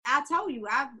I told you,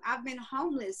 I've been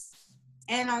homeless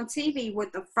and on TV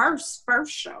with the first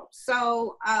show.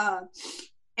 So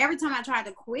every time I tried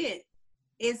to quit,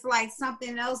 it's like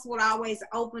something else would always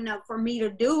open up for me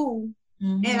to do.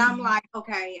 Mm-hmm. And I'm like,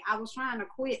 okay, I was trying to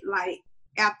quit like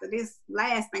after this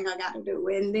last thing I got to do,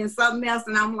 and then something else,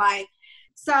 and I'm like,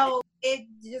 so it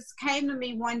just came to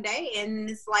me one day, and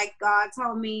it's like God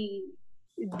told me,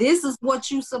 this is what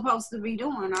you're supposed to be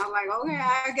doing. I'm like, okay,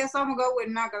 I guess I'm gonna go with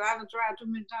it now, because I done tried too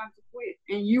many times to quit,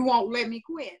 and you won't let me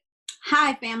quit.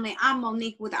 Hi, family. I'm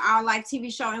Monique with the Our Life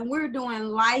TV show, and we're doing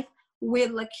Life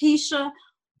with Lakeisha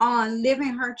on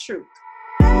Living Her Truth.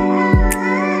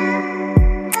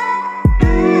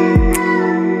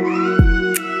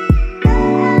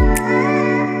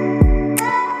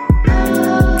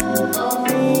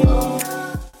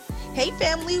 Hey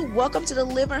family, welcome to the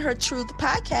Living Her Truth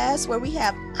podcast, where we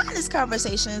have honest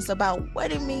conversations about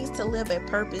what it means to live a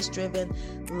purpose-driven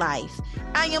life.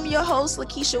 I am your host,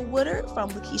 Lakeisha Woodard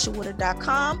from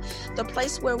LakeishaWoodard.com, the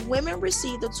place where women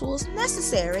receive the tools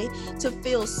necessary to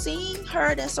feel seen,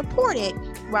 heard, and supported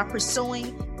while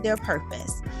pursuing their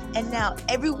purpose. And now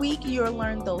every week you'll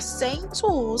learn those same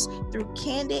tools through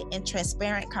candid and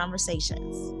transparent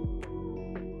conversations.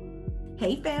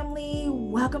 Hey family,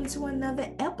 welcome to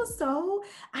another episode.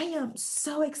 I am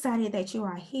so excited that you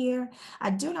are here. I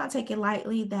do not take it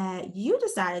lightly that you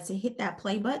decided to hit that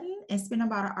play button and spend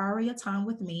about an hour of your time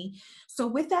with me. So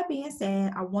with that being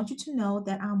said, I want you to know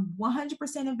that I'm 100%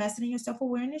 invested in your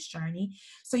self-awareness journey.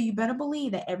 So you better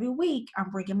believe that every week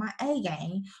I'm bringing my A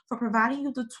game for providing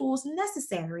you the tools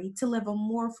necessary to live a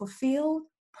more fulfilled,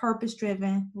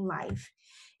 purpose-driven life.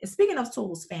 And speaking of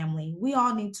tools, family, we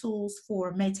all need tools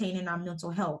for maintaining our mental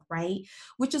health, right?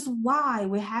 Which is why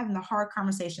we're having the hard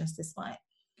conversations this month.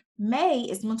 May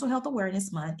is Mental Health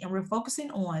Awareness Month, and we're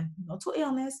focusing on mental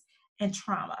illness and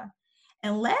trauma.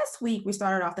 And last week, we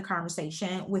started off the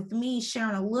conversation with me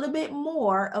sharing a little bit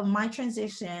more of my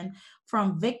transition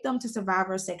from victim to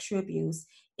survivor of sexual abuse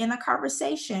in a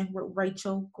conversation with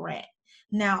Rachel Grant.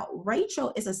 Now,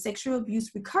 Rachel is a sexual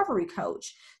abuse recovery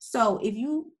coach. So if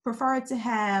you prefer to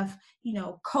have,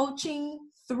 coaching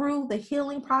through the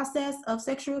healing process of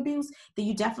sexual abuse, then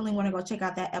you definitely want to go check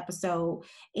out that episode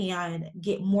and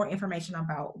get more information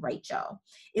about Rachel.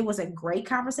 It was a great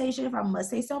conversation, if I must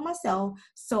say so myself.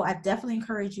 So I definitely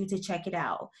encourage you to check it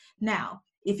out. Now,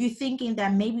 if you're thinking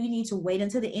that maybe you need to wait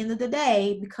until the end of the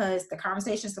day because the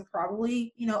conversations are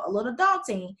probably, a little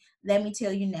daunting, let me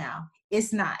tell you now,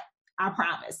 it's not. I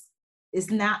promise. It's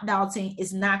not daunting.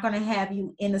 It's not going to have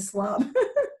you in a slump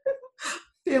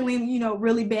feeling,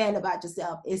 really bad about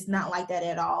yourself. It's not like that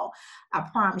at all. I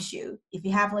promise you. If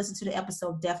you haven't listened to the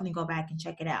episode, definitely go back and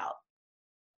check it out.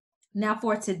 Now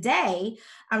for today,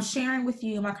 I'm sharing with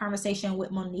you my conversation with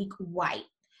Monique White.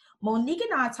 Monique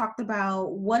and I talked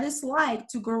about what it's like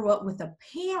to grow up with a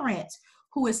parent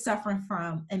who is suffering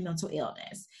from a mental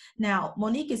illness. Now,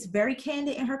 Monique is very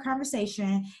candid in her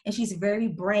conversation, and she's very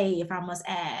brave, I must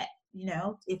add,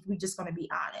 if we're just going to be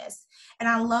honest. And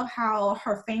I love how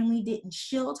her family didn't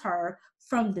shield her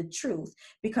from the truth,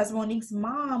 because Monique's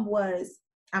mom was,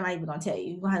 I'm not even going to tell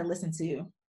you, you got to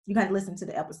listen to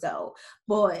the episode.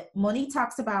 But Monique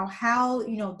talks about how,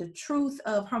 the truth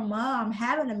of her mom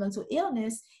having a mental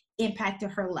illness impacted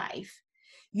her life.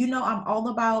 I'm all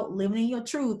about living in your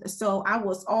truth. So I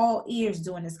was all ears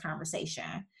during this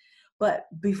conversation. But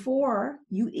before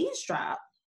you eavesdrop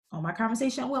on my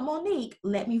conversation with Monique,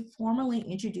 let me formally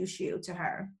introduce you to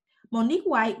her. Monique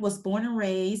White was born and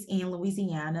raised in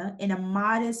Louisiana in a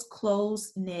modest,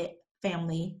 close-knit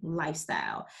family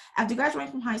lifestyle. After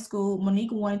graduating from high school,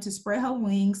 Monique wanted to spread her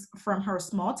wings from her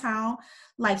small town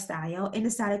lifestyle and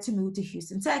decided to move to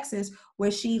Houston, Texas, where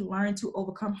she learned to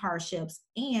overcome hardships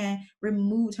and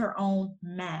removed her own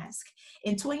mask.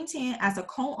 In 2010, as a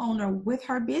co-owner with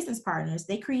her business partners,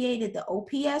 they created the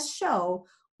OPS show,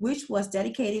 which was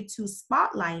dedicated to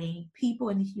spotlighting people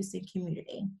in the Houston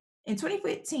community. In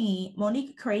 2015,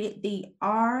 Monique created the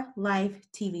Our Life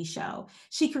TV show.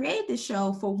 She created this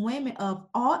show for women of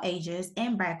all ages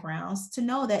and backgrounds to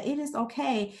know that it is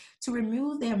okay to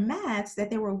remove their masks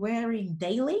that they were wearing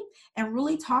daily and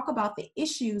really talk about the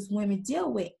issues women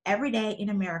deal with every day in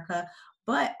America,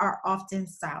 but are often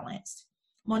silenced.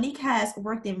 Monique has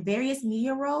worked in various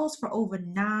media roles for over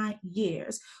 9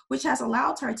 years, which has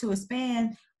allowed her to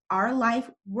expand Our Life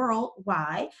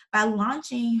worldwide by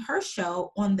launching her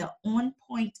show on the On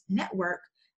Point Network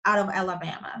out of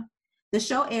Alabama. The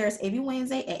show airs every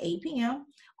Wednesday at 8 p.m.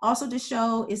 Also, the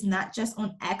show is not just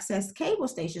on Access cable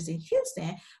stations in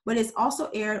Houston, but it's also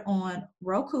aired on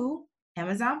Roku,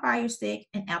 Amazon Fire Stick,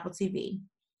 and Apple TV.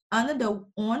 under the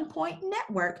On Point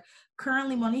Network.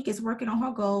 Currently, Monique is working on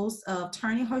her goals of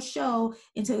turning her show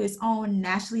into its own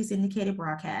nationally syndicated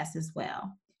broadcast as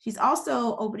well. She's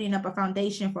also opening up a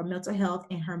foundation for mental health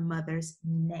in her mother's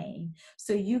name.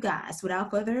 So you guys, without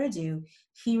further ado,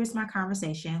 here is my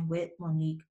conversation with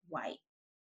Monique White.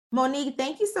 Monique,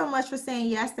 thank you so much for saying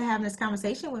yes to having this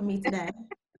conversation with me today.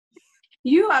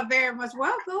 You are very much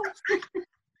welcome.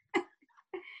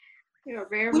 You are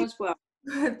very much welcome.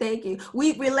 Thank you.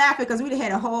 We're laughing because we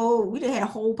had a whole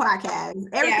podcast.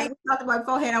 Everything we talked about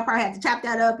beforehand, I'll probably have to chop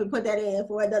that up and put that in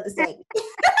for another segment.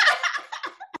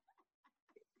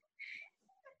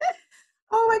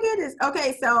 Oh my goodness.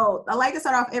 Okay, so I like to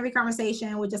start off every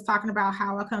conversation with just talking about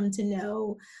how I come to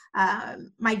know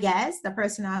my guest, the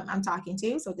person I'm talking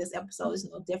to. So this episode is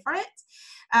no different.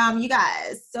 You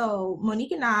guys, so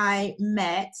Monique and I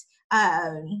met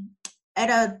at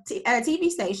a TV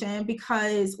station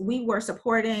because we were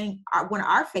supporting one of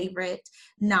our favorite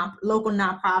local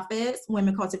nonprofits,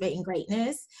 Women Cultivating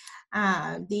Greatness.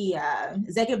 The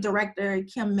executive director,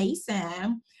 Kim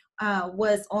Mason,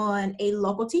 was on a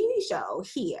local TV show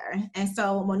here. And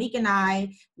so Monique and I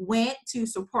went to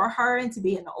support her and to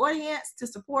be in the audience to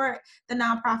support the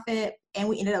nonprofit. And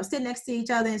we ended up sitting next to each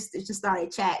other and just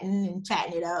started chatting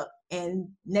it up. And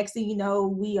next thing you know,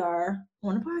 we are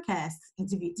on a podcast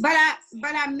interview. But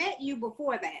I met you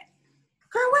before that.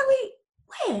 Girl,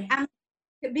 when?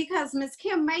 Because Miss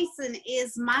Kim Mason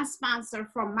is my sponsor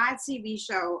for my TV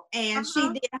show. And she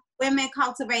did a Women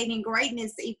Cultivating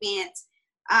Greatness event.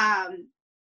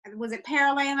 Was it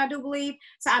Pearland, I do believe.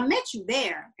 So I met you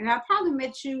there, and I probably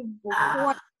met you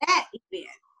before that event.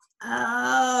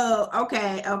 Oh,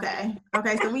 okay.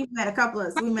 So we met a couple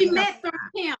of. We met through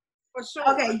Kim for sure.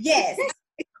 Okay, yes,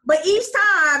 but each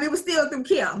time it was still through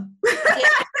Kim.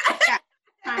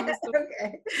 Yeah.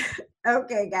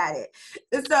 Okay, got it.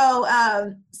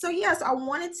 So yes, I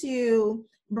wanted to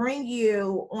bring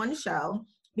you on the show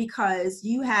because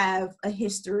you have a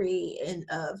history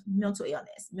of mental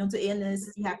illness. You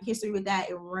have a history with that.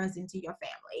 It runs into your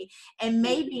family. And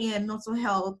maybe in Mental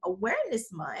Health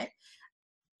Awareness Month,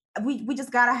 we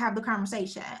just got to have the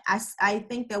conversation. I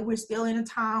think that we're still in a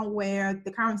time where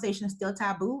the conversation is still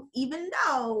taboo, even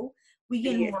though we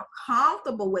get more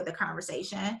comfortable with the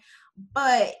conversation.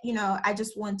 But, I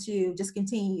just want to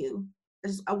continue.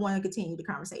 I want to continue the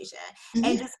conversation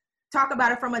and just talk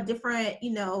about it from a different,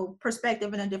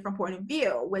 perspective and a different point of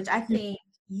view, which I think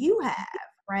you have,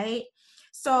 right?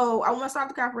 So I want to start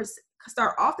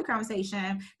off the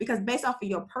conversation because based off of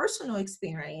your personal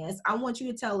experience, I want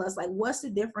you to tell us, what's the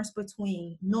difference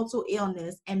between mental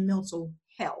illness and mental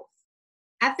health?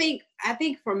 I think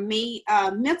for me,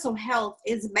 mental health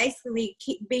is basically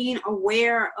being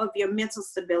aware of your mental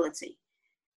stability.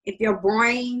 If your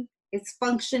brain is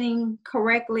functioning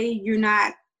correctly, you're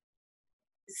not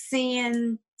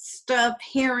seeing stuff,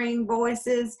 hearing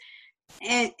voices,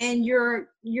 and you're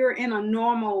in a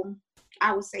normal,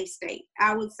 I would say, state.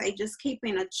 I would say just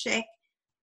keeping a check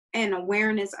and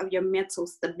awareness of your mental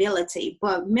stability.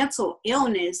 But mental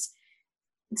illness,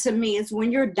 to me, is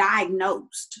when you're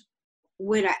diagnosed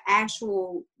with an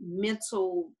actual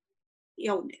mental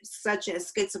illness, such as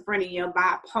schizophrenia,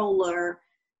 bipolar,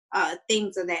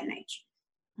 things of that nature.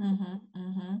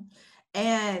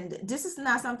 And this is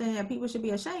not something that people should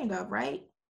be ashamed of, right?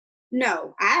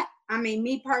 No, I mean,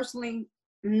 me personally,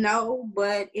 no,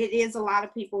 but it is a lot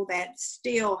of people that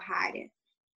still hide it.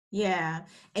 Yeah.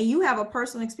 And you have a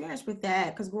personal experience with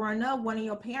that because growing up, one of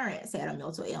your parents had a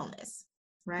mental illness,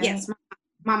 right? Yes,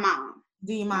 my mom.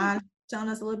 Do you mind telling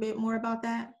us a little bit more about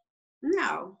that?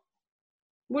 No.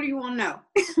 What do you want to know?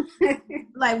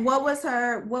 What was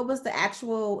the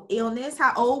actual illness?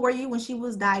 How old were you when she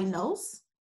was diagnosed?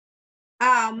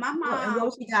 My mom. And what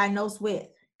was she diagnosed with?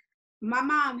 My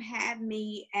mom had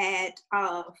me at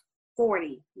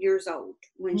 40 years old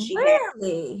when she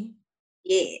Really?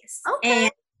 Yes. Okay.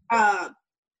 And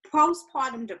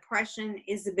postpartum depression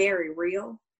is very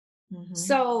real.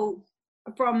 So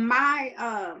from my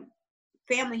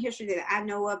family history that I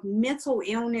know of, mental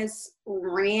illness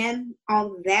ran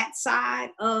on that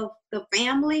side of the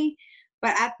family.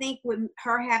 But I think with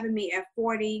her having me at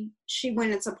 40, she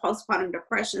went into postpartum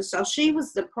depression. So she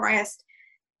was depressed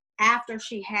after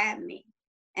she had me.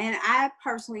 And I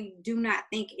personally do not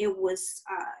think it was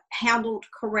handled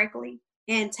correctly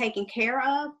and taken care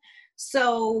of.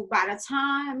 So by the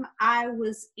time I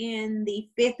was in the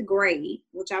 5th grade,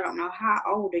 which I don't know, how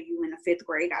old are you in the 5th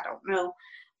grade? I don't know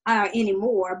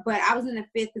anymore, but I was in the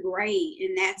 5th grade,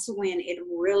 and that's when it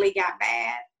really got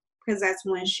bad because that's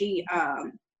when she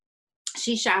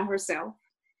shot herself,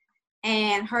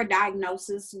 and her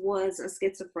diagnosis was a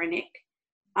schizophrenic.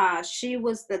 She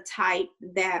was the type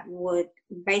that would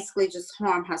basically just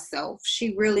harm herself.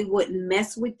 She really wouldn't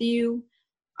mess with you.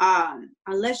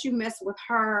 Unless you mess with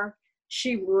her,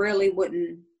 she really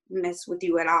wouldn't mess with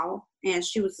you at all. And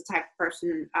she was the type of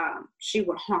person, she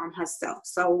would harm herself.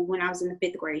 So when I was in the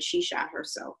 5th grade, she shot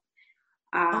herself.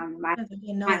 I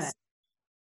didn't know that.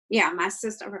 Yeah, my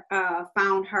sister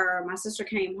found her. My sister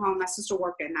came home. My sister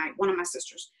worked at night. One of my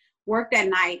sisters worked at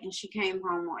night, and she came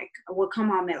home would come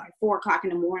home at like 4:00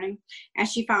 in the morning, and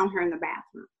she found her in the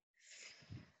bathroom.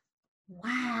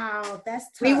 Wow,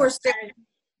 that's tough. We were sick,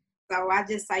 so I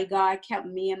just say God kept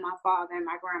me and my father and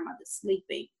my grandmother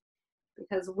sleeping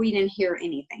because we didn't hear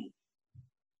anything.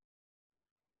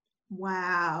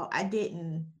 Wow, I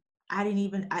didn't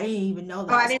even know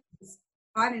that.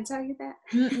 I didn't tell you that.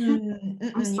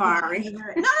 I'm sorry.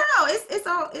 No.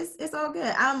 It's all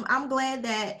good. I'm glad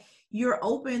that you're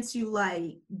open to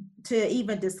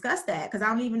even discuss that,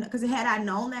 because had I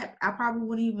known that, I probably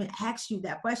wouldn't even ask you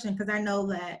that question, because I know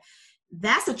that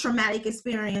that's a traumatic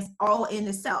experience all in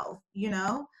itself.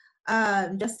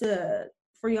 Just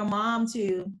for your mom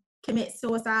to commit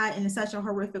suicide in such a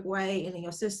horrific way, and then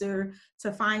your sister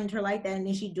to find her like that, and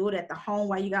then she do it at the home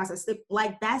while you guys are asleep.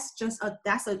 Like, that's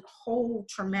a whole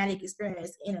traumatic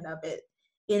experience in and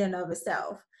of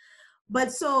itself.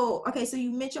 But so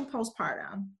you mentioned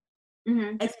postpartum.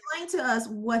 Mm-hmm. Explain to us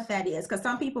what that is, because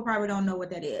some people probably don't know what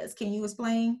that is. Can you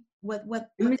explain what Let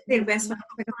me say the best,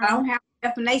 because I don't have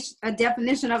a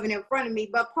definition of it in front of me.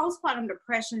 But postpartum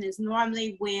depression is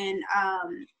normally when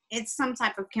it's some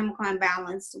type of chemical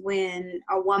imbalance when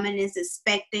a woman is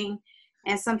expecting,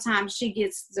 and sometimes she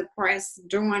gets depressed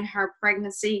during her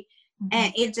pregnancy,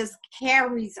 and it just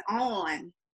carries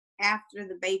on after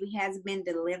the baby has been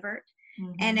delivered.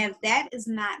 And if that is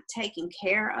not taken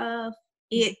care of,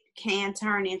 it can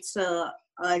turn into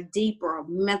a deeper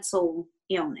mental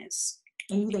illness.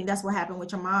 And you think that's what happened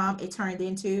with your mom? It turned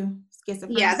into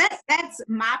schizophrenia? Yeah, that's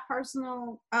my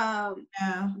personal that's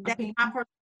my personal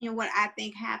opinion, what I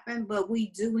think happened. But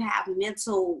we do have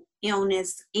mental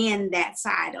illness in that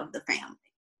side of the family.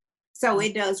 So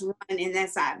it does run in that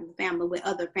side of the family with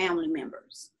other family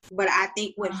members. But I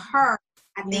think with her,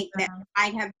 I think that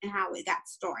might have been how it got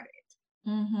started.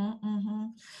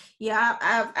 Yeah,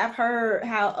 I've heard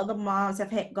how other moms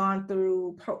have gone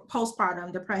through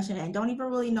postpartum depression and don't even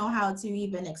really know how to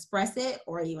even express it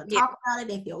or even talk about it.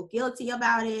 They feel guilty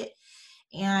about it,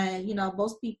 and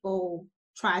most people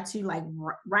try to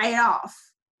write it off,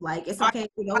 like it's okay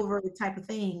to get over the type of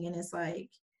thing, and it's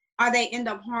like, or they end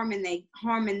up harming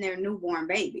their newborn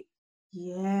baby.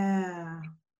 Yeah.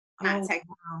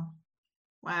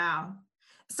 Wow.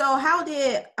 So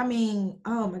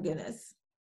oh my goodness.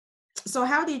 So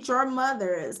how did your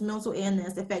mother's mental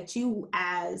illness affect you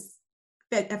as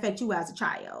a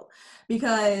child?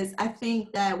 Because I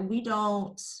think that we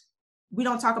don't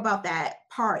talk about that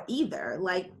part either.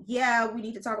 Like, yeah, we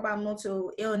need to talk about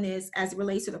mental illness as it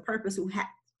relates to the person who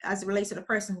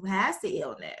has the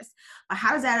illness. But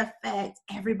how does that affect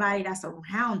everybody that's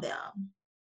around them?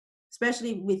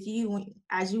 Especially with you,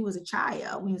 as you was a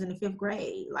child, when you was in the 5th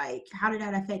grade. Like, how did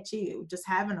that affect you, just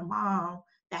having a mom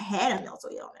that had a mental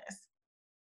illness?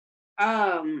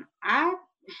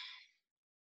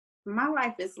 My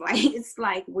life is it's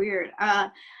weird.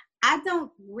 I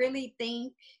don't really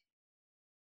think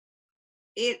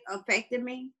it affected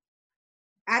me.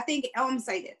 I think I'm gonna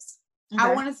say this. Okay.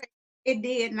 I want to say it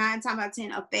did 9 times out of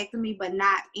 10 affected me, but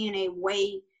not in a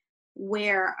way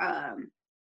where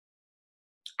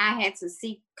I had to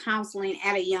seek counseling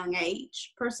at a young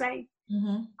age per se.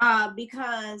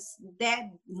 Because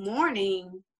that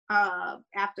morning,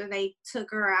 after they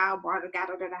took her out, got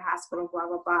her to the hospital, blah,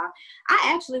 blah, blah,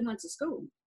 I actually went to school.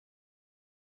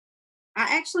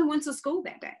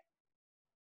 That day.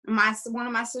 One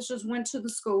of my sisters went to the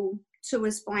school to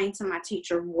explain to my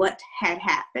teacher what had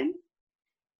happened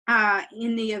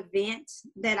in the event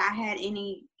that I had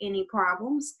any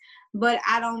problems. But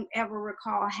I don't ever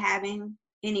recall having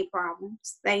any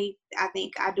problems. I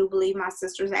do believe my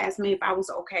sisters asked me if I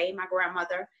was okay. My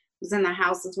grandmother was in the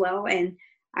house as well, and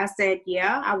I said,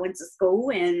 yeah, I went to school,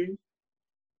 and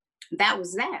that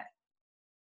was that.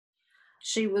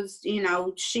 She was,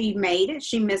 she made it.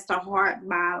 She missed her heart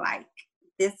by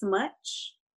this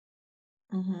much.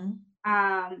 And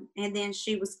then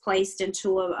she was placed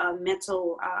into a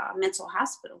mental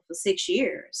hospital for 6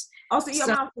 years. Oh, so your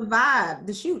mom survived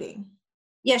the shooting?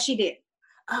 Yeah, she did.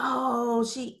 Oh,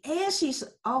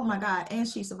 oh my God, and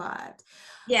she survived.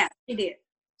 Yeah, she did.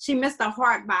 She missed her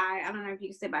heart by, I don't know if you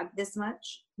can say by this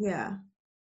much. Yeah.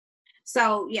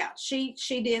 So yeah, she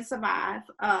did survive.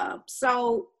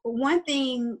 So one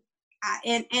thing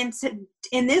in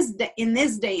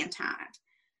this day and time,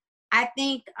 I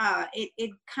think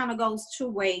it kind of goes two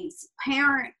ways.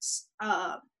 Parents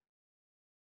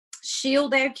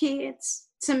shield their kids,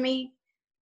 to me,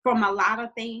 from a lot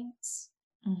of things.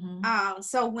 Mm-hmm.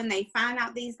 So when they find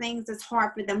out these things, it's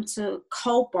hard for them to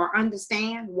cope or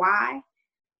understand why.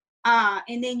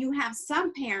 And then you have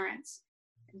some parents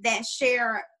that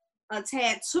share a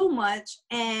tad too much,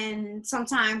 and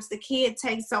sometimes the kid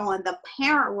takes on the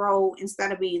parent role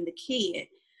instead of being the kid.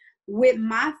 With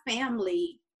my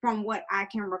family, from what I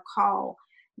can recall,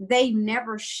 they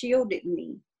never shielded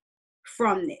me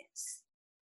from this.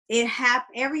 It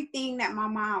happened, everything that my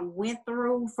mom went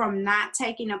through, from not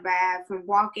taking a bath, from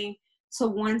walking to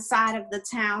one side of the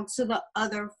town to the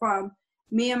other, from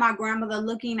me and my grandmother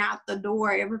looking out the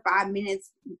door every 5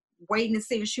 minutes, waiting to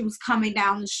see if she was coming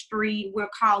down the street. We're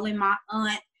calling my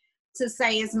aunt to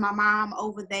say, is my mom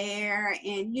over there?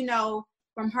 And,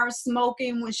 from her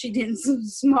smoking when she didn't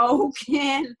smoke,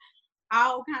 and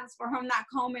all kinds, for her not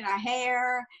combing her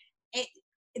hair.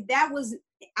 I was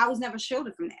never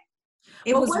shielded from that.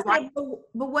 But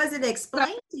was it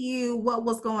explained to you what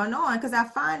was going on? Because I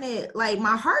find it, like,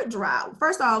 my heart dropped.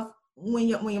 First off, when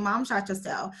your mom shot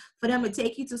yourself, for them to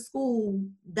take you to school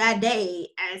that day,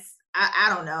 as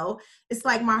I don't know, it's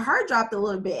like my heart dropped a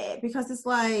little bit, because it's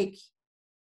like,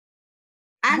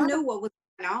 I knew what was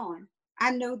going on.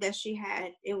 I knew that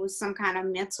it was some kind of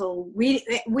mental, we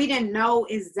didn't know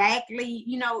exactly,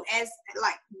 as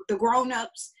like the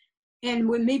grown-ups. And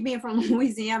with me being from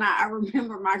Louisiana, I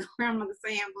remember my grandmother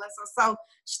saying, bless her soul,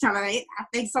 she's telling me, I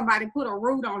think somebody put a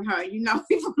root on her,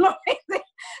 people know. So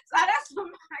that's what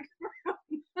my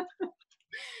grandmother,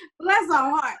 bless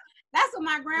her heart. That's what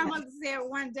my grandmother said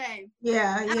one day.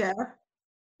 Yeah.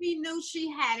 We knew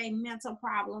she had a mental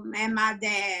problem, and my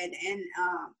dad and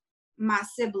my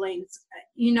siblings,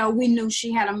 we knew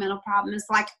she had a mental problem. It's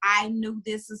like I knew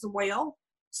this as well.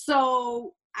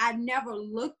 So I never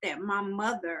looked at my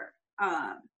mother.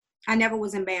 I never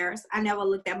was embarrassed. I never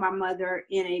looked at my mother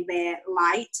in a bad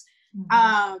light.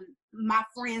 Mm-hmm. My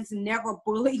friends never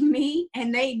bullied me,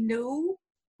 and they knew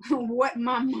what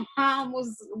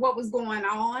what was going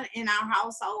on in our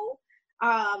household.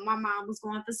 My mom was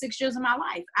going for 6 years of my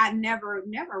life. I never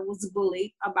was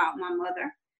bullied about my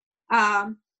mother.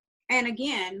 And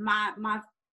again, my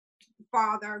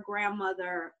father,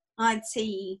 grandmother,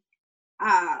 auntie,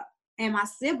 and my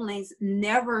siblings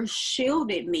never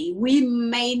shielded me. We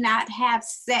may not have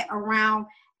sat around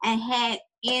and had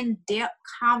in-depth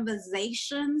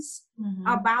conversations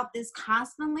about this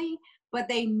constantly, but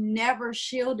they never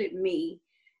shielded me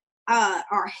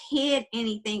or hid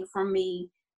anything from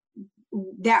me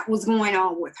that was going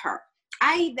on with her.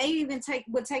 They even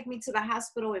would take me to the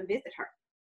hospital and visit her.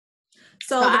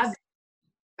 So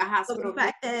the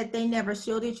fact that they never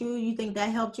shielded you, you think that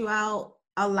helped you out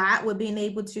a lot with being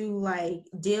able to, like,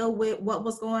 deal with what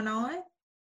was going on?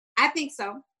 I think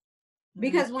so.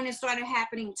 Because when it started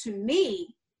happening to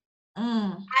me,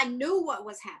 I knew what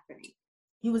was happening.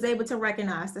 You was able to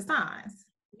recognize the signs.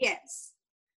 Yes.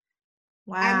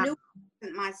 Wow. I knew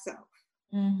it myself.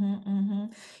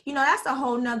 That's a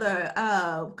whole nother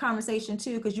conversation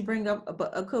too, because you bring up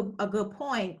a good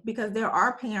point, because there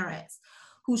are parents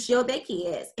who shield their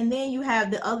kids, and then you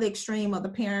have the other extreme of the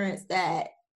parents that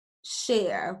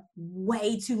share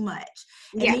way too much,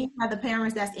 and then you have the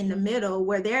parents that's in the middle,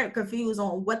 where they're confused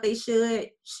on what they should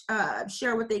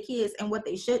share with their kids and what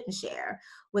they shouldn't share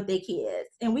with their kids.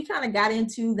 And we kind of got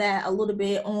into that a little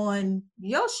bit on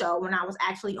your show, when I was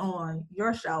actually on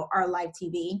your show, Our Life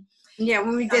TV. Yeah,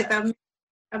 when we did a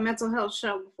mental health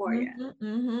show before.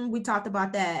 We talked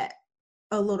about that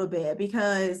a little bit,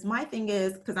 because my thing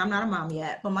is, because I'm not a mom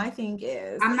yet, but my thing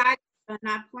is, I'm not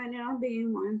planning on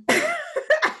being one.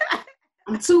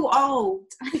 I'm too old.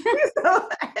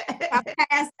 I'm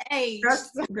past age.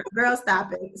 Girl,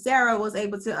 stop it. Sarah was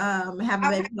able to have a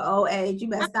baby at old age. You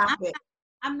better stop it.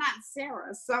 I'm not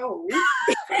Sarah, so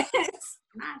it's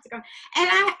not going.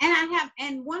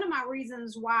 And one of my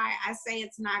reasons why I say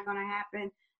it's not going to happen.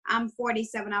 I'm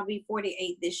 47. I'll be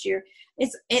 48 this year.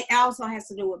 It also has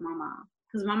to do with my mom,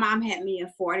 because my mom had me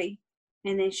at 40,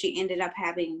 and then she ended up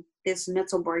having this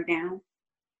mental breakdown.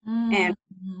 And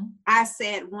I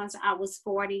said once I was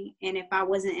 40, and if I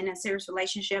wasn't in a serious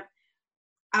relationship,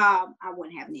 I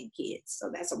wouldn't have any kids. So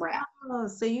that's a wrap. Oh,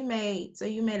 so you made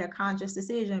a conscious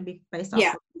decision based off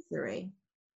of history.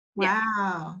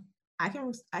 Wow. I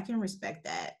can respect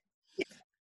that.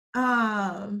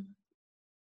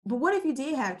 But what if you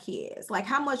did have kids? Like,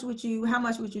 how much would you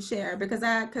share? Because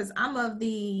I'm of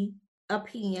the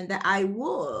opinion that I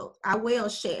will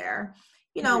share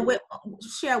you know, with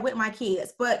share with my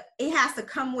kids, but it has to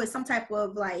come with some type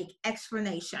of like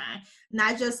explanation,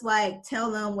 not just like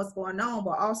tell them what's going on,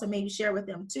 but also maybe share with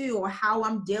them too, or how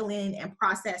I'm dealing and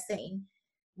processing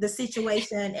the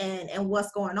situation and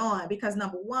what's going on. Because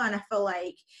number one, I feel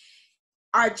like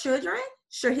our children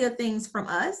should hear things from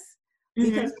us,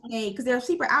 because because there's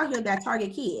people out here that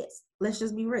target kids. Let's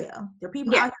just be real. There are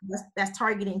people out here that's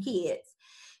targeting kids.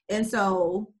 And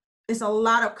so it's a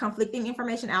lot of conflicting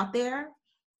information out there.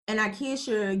 And our kids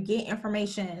should get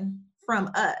information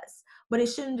from us. But it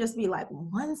shouldn't just be like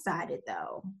one-sided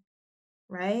though.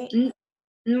 Right?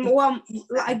 Well,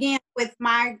 again, with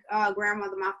my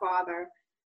grandmother, my father,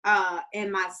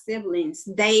 and my siblings,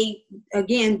 they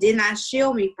again did not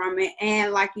shield me from it.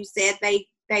 And like you said, they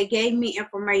gave me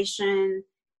information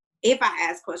if I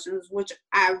asked questions, which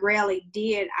I rarely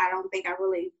did. I don't think I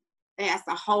really asked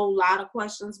a whole lot of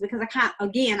questions, because I kind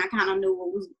of knew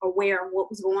was aware of what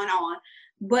was going on.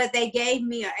 But they gave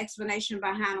me an explanation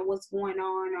behind what's going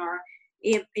on, or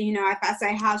if I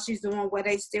say how she's doing, were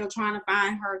they still trying to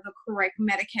find her the correct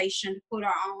medication to put her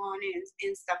on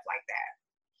and stuff like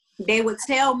that. They would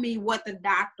tell me what the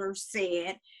doctor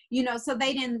said, so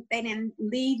they didn't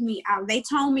leave me out. They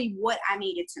told me what I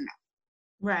needed to know.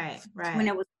 Right. When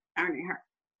it was concerning her.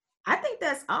 I think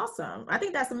that's awesome. I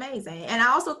think that's amazing. And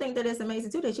I also think that it's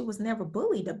amazing too that she was never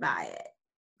bullied by it.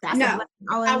 That's no,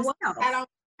 I don't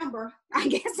remember. I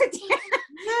guess it did.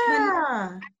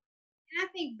 Yeah. And I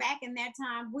think back in that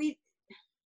time,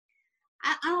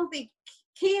 I don't think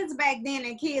kids back then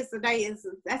and kids today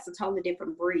that's a totally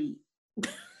different breed.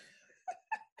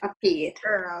 A kid.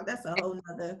 Girl, that's a whole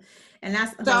nother. And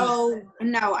that's so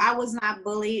no, I was not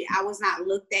bullied. I was not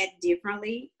looked at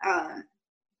differently,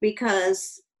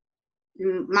 because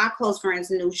my close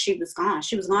friends knew she was gone.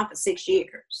 She was gone for 6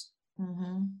 years.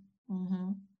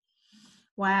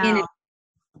 Wow.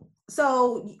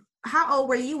 So how old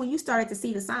were you when you started to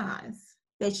see the signs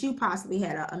that you possibly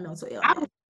had a mental illness?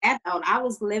 I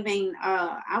was living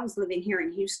here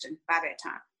in Houston by that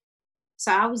time.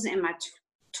 So I was in my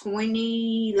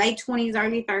late 20s,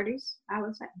 early 30s, I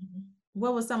would say.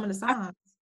 What were some of the signs?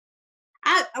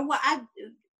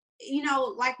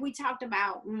 Like we talked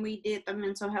about when we did the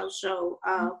mental health show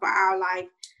for our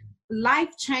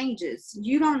life changes.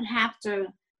 You don't have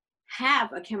to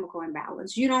have a chemical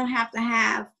imbalance. You don't have to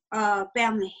have a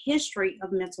family history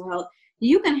of mental health.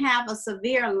 You can have a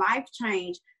severe life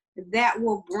change that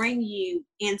will bring you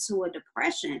into a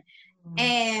depression.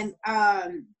 And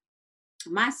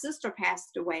my sister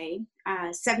passed away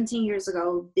 17 years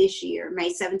ago this year,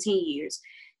 May 17 years.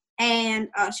 And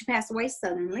she passed away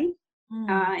suddenly.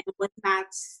 And was not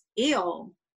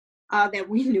ill that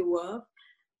we knew of.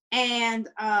 And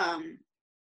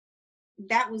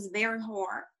that was very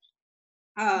hard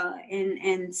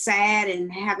and sad,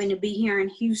 and having to be here in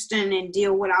Houston and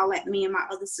deal with all that, me and my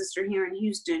other sister here in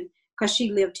Houston, because she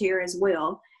lived here as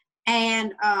well.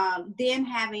 And then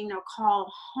having to call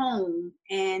home,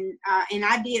 and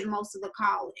I did most of the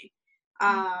calling.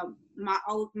 My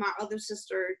other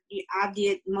sister, I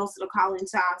did most of the calling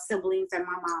to our siblings and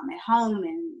my mom at home,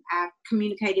 and I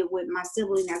communicated with my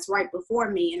sibling that's right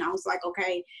before me, and I was like,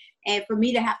 okay. And for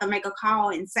me to have to make a call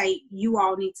and say, you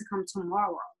all need to come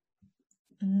tomorrow.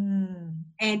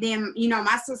 And then,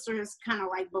 my sister is kind of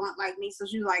like blunt like me, so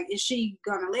she's like, is she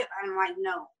gonna live? I'm like,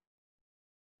 no.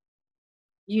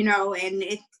 And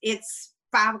it's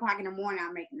 5 o'clock in the morning,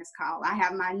 I'm making this call. I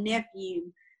have my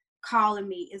nephew calling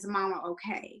me, is mama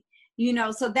okay?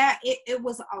 So that it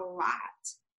was a lot.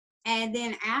 And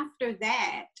then after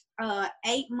that,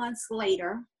 8 months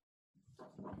later,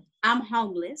 I'm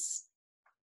homeless.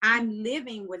 I'm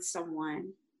living with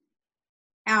someone,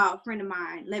 a friend of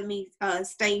mine. Let me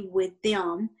stay with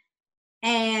them.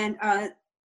 And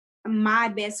my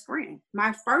best friend,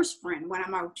 my first friend, when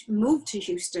I moved to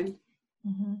Houston,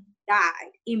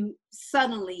 died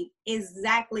suddenly,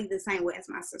 exactly the same way as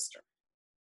my sister.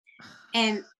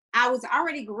 And I was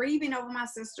already grieving over my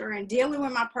sister and dealing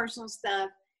with my personal stuff.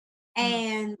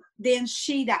 And then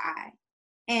she died.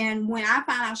 And when I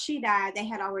found out she died, they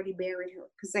had already buried her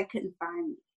because they couldn't find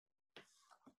me.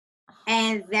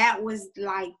 And that was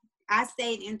like, I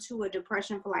stayed into a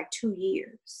depression for like 2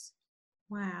 years.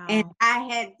 Wow. And I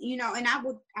had, and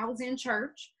I was in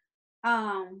church,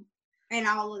 and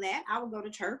all of that. I would go to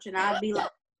church and I would be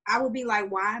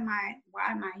like, why am I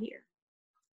here?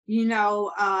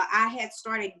 I had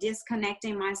started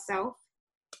disconnecting myself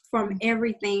from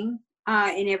everything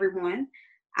and everyone.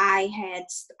 I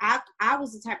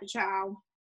was the type of child,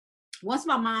 once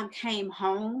my mom came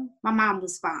home, my mom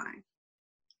was fine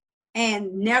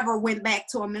and never went back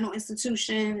to a mental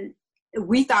institution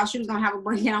we thought she was going to have a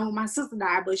breakdown when my sister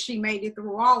died, but she made it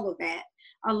through all of that,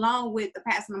 along with the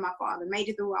passing of my father, made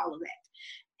it through all of that.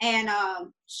 And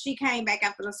she came back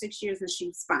after those 6 years and she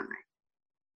was fine.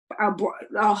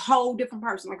 A whole different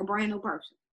person, like a brand new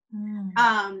person.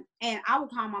 And I would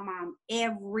call my mom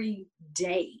every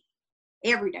day,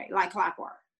 like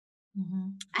clockwork.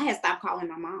 I had stopped calling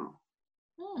my mom.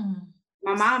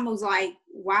 My mom was like,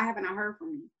 why haven't I heard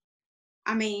from you?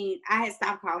 I mean, I had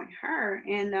stopped calling her,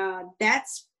 and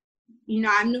that's,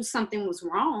 I knew something was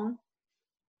wrong.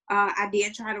 I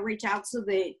did try to reach out to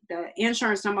the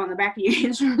insurance number on the back of your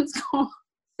insurance card.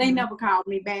 They never called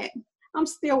me back. I'm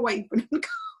still waiting for them to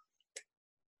call.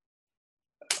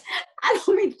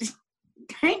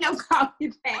 They never called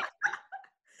me back.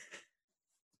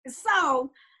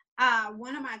 So,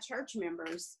 one of my church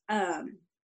members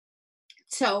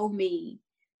told me,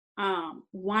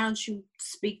 why don't you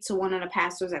speak to one of the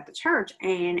pastors at the church?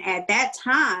 And at that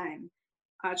time,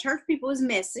 church people is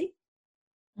messy.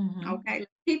 Okay,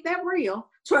 let's keep that real.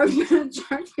 Church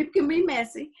people can be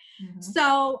messy.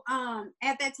 So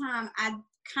at that time, I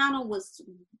kind of was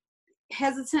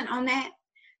hesitant on that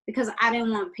because I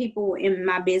didn't want people in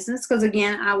my business. Because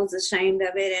again, I was ashamed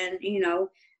of it, and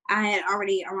I had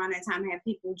already around that time had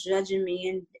people judging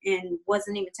me and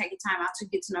wasn't even taking time out to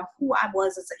get to know who I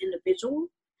was as an individual.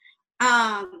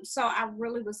 So I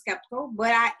really was skeptical,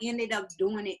 but I ended up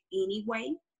doing it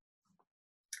anyway.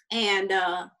 And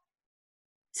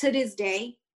to this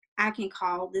day, I can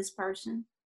call this person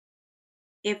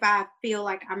if I feel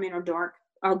like I'm in a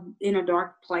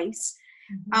dark place.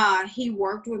 He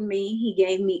worked with me. He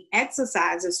gave me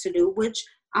exercises to do, which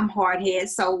I'm hard-headed,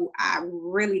 so I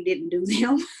really didn't do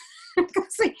them.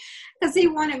 Because he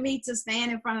wanted me to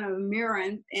stand in front of a mirror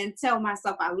and tell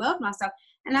myself I love myself.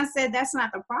 And I said, that's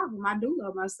not the problem. I do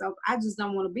love myself. I just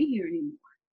don't want to be here anymore.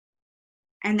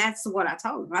 And that's what I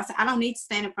told him. I said, I don't need to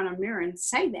stand in front of a mirror and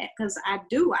say that, because I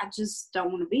do. I just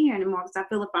don't want to be here anymore, because I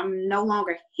feel if I'm no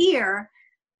longer here,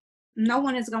 no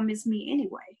one is going to miss me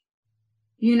anyway.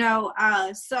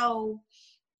 So,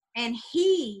 and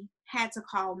he had to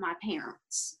call my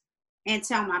parents and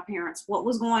tell my parents what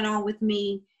was going on with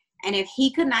me. And if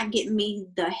he could not get me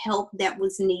the help that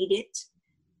was needed,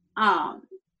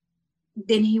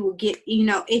 then he would get,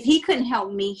 if he couldn't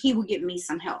help me, he would get me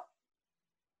some help.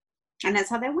 And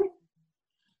that's how that went.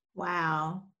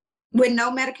 Wow. With no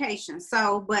medication.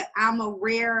 So, but I'm a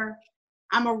rare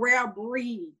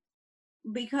breed,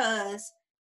 because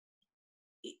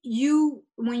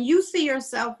when you see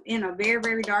yourself in a very,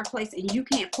 very dark place and you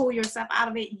can't pull yourself out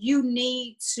of it, you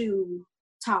need to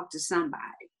talk to somebody.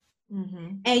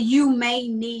 And you may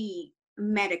need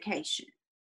medication.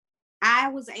 I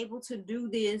was able to do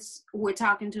this with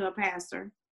talking to a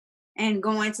pastor and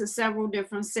going to several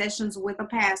different sessions with a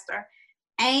pastor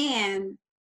and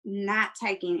not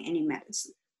taking any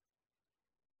medicine.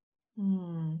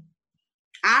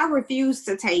 I refuse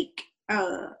to take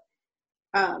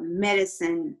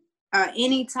medicine,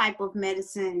 any type of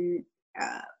medicine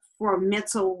for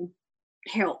mental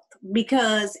health,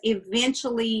 because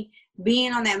eventually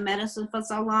being on that medicine for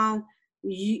so long,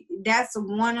 that's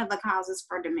one of the causes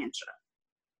for dementia.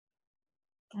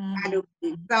 I do.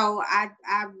 So I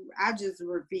just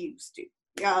refuse to.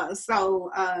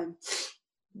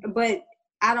 But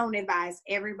I don't advise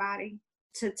everybody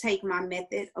to take my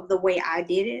method of the way I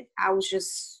did it. I was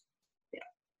just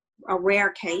a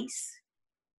rare case,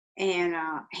 and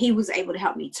he was able to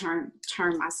help me turn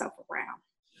myself around.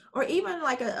 Or even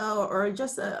like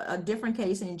a different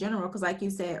case in general, because like you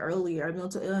said earlier,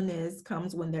 mental illness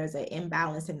comes when there's an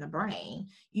imbalance in the brain.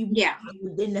 You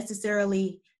didn't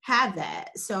necessarily have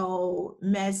that, so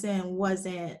medicine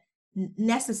wasn't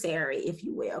necessary, if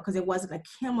you will, because it wasn't a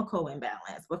chemical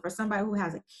imbalance. But for somebody who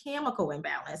has a chemical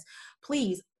imbalance,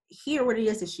 please hear what it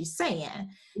is that she's saying.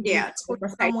 Yeah. For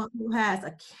someone who has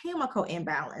a chemical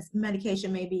imbalance,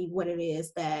 medication may be what it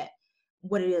is that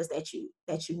you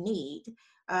need.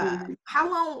 How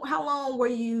long were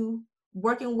you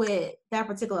working with that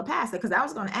particular pastor? Because I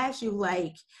was going to ask you,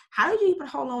 like, how did you even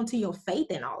hold on to your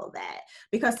faith in all of that?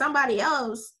 Because somebody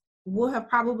else would have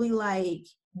probably like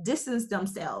distanced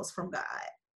themselves from God,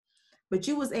 but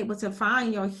you was able to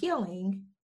find your healing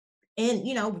and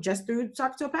just through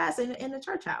talking to a pastor in the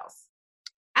church house.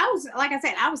 I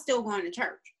was still going to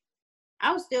church.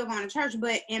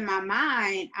 But in my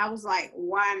mind, I was like,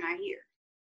 why am I here?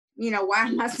 Why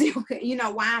am I still,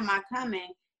 why am I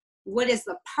coming? What is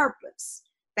the purpose?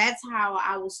 That's how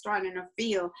I was starting to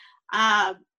feel.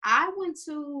 I went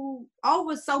to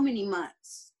over so many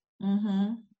months,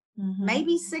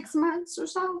 maybe 6 months or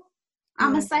so.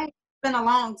 I'm going to say it's been a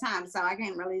long time, so I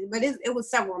can't really, but it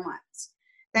was several months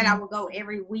that I would go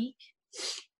every week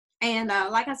And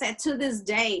like I said, to this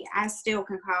day, I still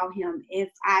can call him if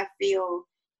I feel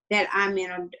that I'm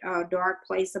in a dark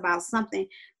place about something.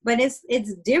 But it's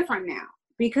different now,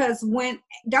 because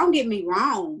don't get me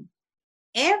wrong,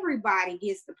 everybody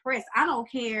gets depressed. I don't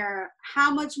care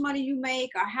how much money you make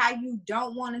or how you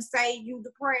don't want to say you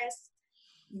depressed,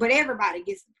 but everybody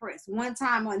gets depressed one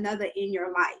time or another in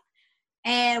your life.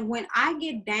 And when I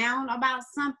get down about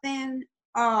something,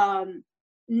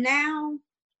 now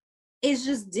it's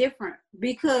just different,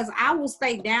 because I will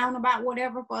stay down about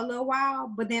whatever for a little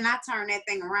while, but then I turn that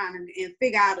thing around and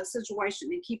figure out a situation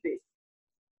and keep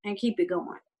it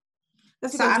going.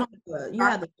 That's because you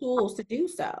have the tools to do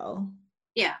so.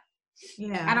 Yeah.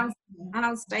 Yeah. I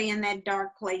don't stay in that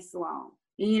dark place long,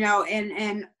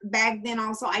 and back then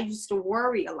also I used to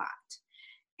worry a lot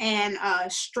and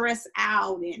stress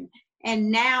out,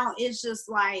 and now it's just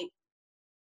like,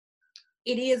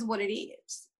 it is what it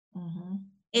is. Mm-hmm.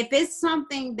 If it's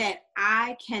something that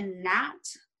I cannot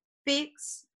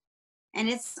fix and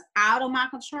it's out of my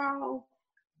control,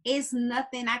 it's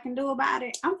nothing I can do about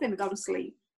it. I'm finna go to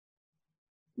sleep.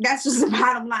 That's just the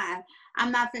bottom line.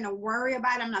 I'm not finna worry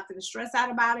about it. I'm not finna stress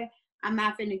out about it. I'm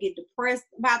not finna get depressed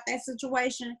about that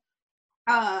situation.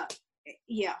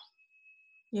 Yeah.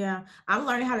 Yeah, I'm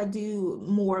learning how to do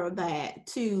more of that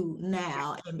too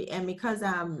now, and because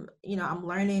I'm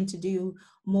learning to do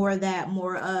more of that,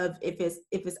 more of if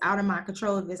it's out of my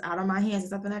control, if it's out of my hands, it's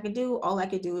something I can do. All I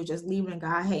can do is just leave it in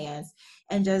God's hands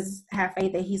and just have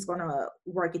faith that He's gonna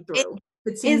work it through.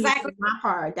 Continue to do my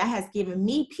part. That has given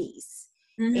me peace,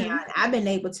 and I've been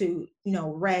able to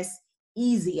rest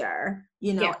easier,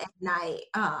 at night.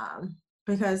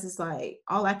 Because it's like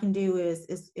all I can do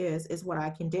is what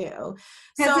I can do.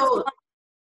 So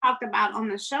talked about on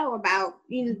the show about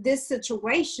this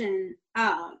situation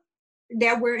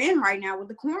that we're in right now with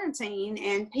the quarantine,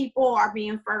 and people are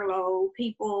being furloughed,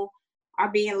 people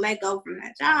are being let go from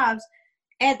their jobs.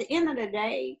 At the end of the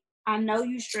day, I know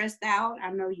you stressed out, I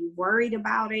know you worried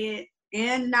about it,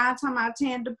 and 9 times out of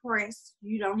 10 depressed.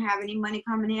 You don't have any money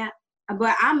coming in,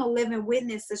 but I'm a living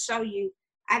witness to show you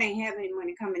I didn't have any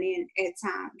money coming in at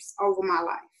times over my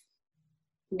life.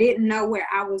 Didn't know where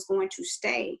I was going to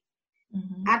stay.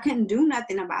 I couldn't do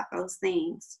nothing about those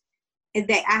things.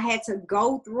 That I had to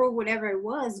go through whatever it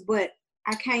was, but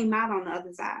I came out on the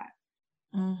other side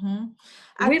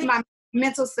with my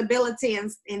mental stability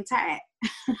intact.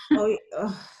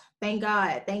 Thank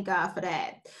God for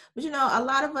that. But a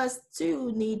lot of us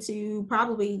too need to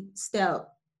probably step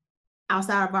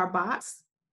outside of our box,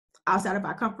 outside of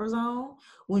our comfort zone,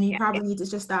 when you probably need to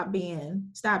just stop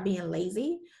being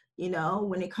lazy,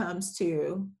 when it comes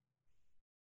to,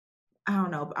 I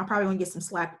don't know, I probably want to get some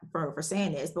slack for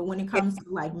saying this, but when it comes to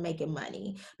like making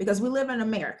money, because we live in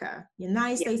America,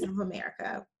 United States of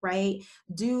America, right?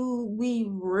 Do we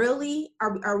really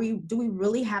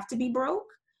have to be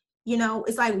broke?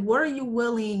 It's like, what are you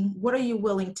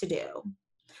willing to do?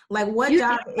 Like, what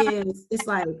job is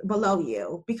like below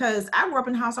you? Because I grew up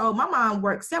in a household, my mom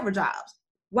worked several jobs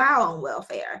while on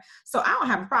welfare. So I don't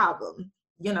have a problem,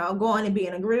 going and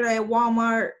being a greeter at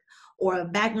Walmart or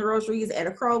bagging groceries at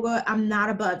a Kroger. I'm not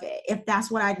above it if that's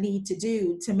what I need to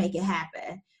do to make it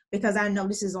happen, because I know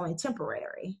this is only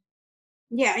temporary.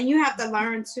 Yeah, and you have to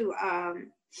learn to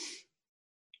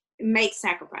make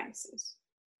sacrifices.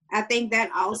 I think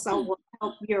that also will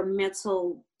help your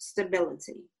mental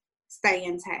stability stay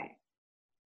intact.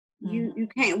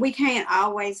 We can't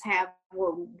always have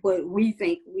what we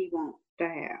think we want to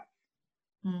have.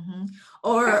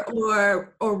 Or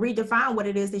redefine what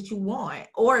it is that you want,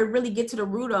 or really get to the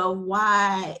root of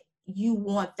why you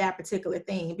want that particular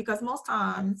thing, because most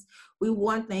times we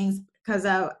want things because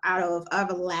out of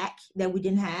a lack that we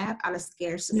didn't have, out of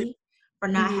scarcity for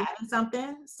not having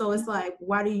something. So it's like,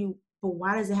 why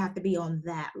does it have to be on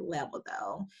that level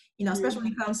though? Especially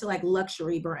when it comes to like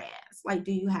luxury brands. Like,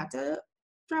 do you have to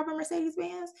drive a Mercedes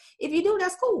Benz? If you do,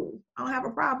 that's cool. I don't have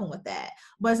a problem with that.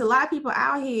 But it's a lot of people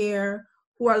out here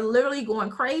who are literally going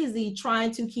crazy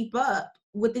trying to keep up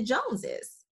with the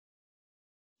Joneses.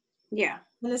 Yeah.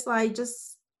 And it's like,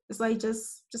 just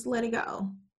let it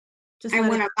go.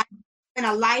 When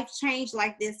a life change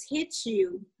like this hits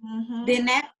you, then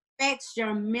that affects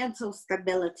your mental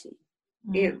stability.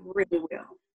 It really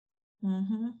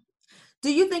will.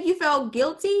 Do you think you felt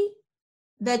guilty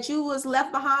that you was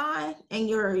left behind and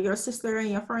your sister and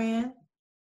your friend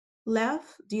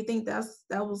left? Do you think that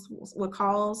was what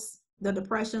caused the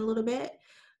depression a little bit?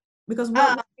 Because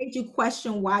what made you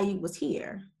question why you was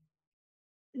here?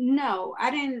 No,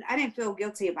 I didn't feel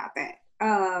guilty about that.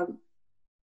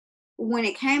 When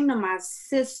it came to my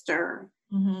sister,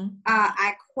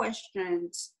 I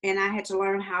questioned, and I had to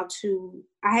learn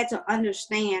I had to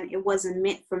understand it wasn't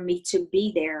meant for me to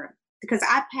be there, because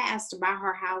I passed by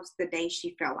her house the day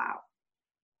she fell out.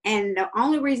 And the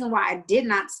only reason why I did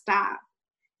not stop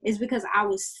is because I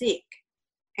was sick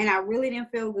and I really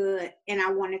didn't feel good. And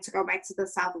I wanted to go back to the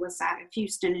southwest side of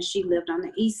Houston, and she lived on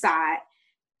the east side.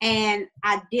 And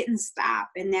I didn't stop,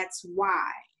 and that's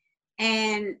why.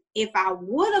 And if I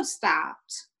would have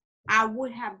stopped, I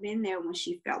would have been there when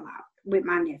she fell out with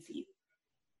my nephew.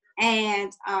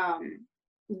 And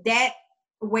that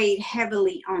weighed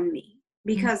heavily on me,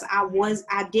 because I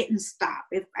didn't stop.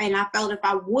 And I felt if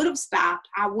I would have stopped,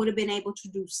 I would have been able to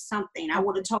do something. I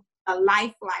would have told a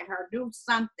life like her, do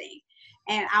something.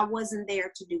 And I wasn't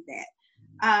there to do that.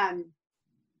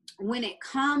 When it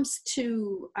comes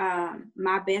to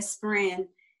my best friend,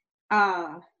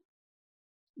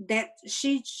 that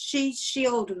she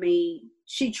shielded me.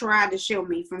 She tried to shield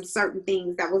me from certain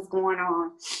things that was going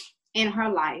on in her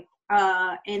life.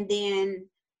 And then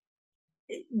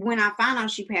when I found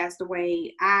out she passed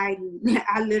away, I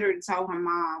literally told her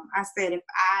mom, I said, if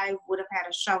I would have had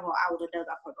a shovel, I would have dug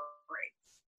up her grave.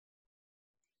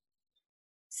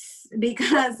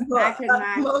 Because I could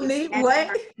not. Monique,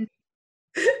 what?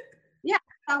 Yeah,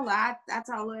 I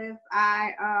told her if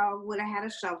I would have had a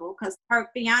shovel, because her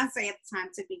fiance at the time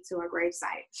took me to her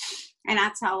gravesite. And I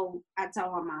told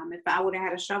her mom, if I would have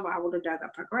had a shovel, I would have dug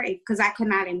up her grave, because I could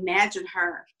not imagine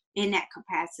her in that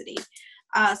capacity.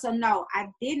 So no, I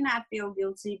did not feel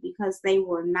guilty because they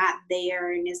were not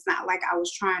there, and it's not like I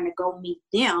was trying to go meet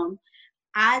them.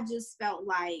 I just felt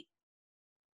like,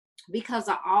 because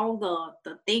of all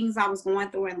the things I was going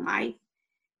through in life,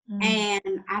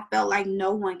 and I felt like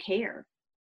no one cared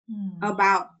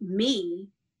about me.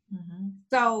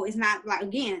 So it's not like,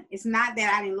 again, it's not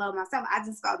that I didn't love myself. I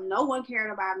just felt no one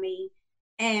cared about me,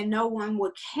 and no one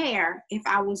would care if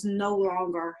I was no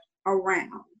longer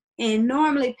around. And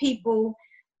normally people,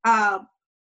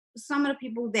 some of the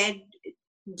people that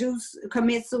do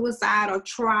commit suicide or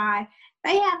try,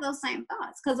 they have those same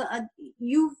thoughts, because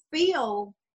you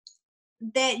feel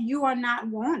that you are not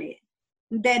wanted,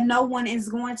 that no one is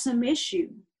going to miss you.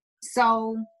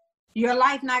 So your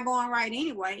life not going right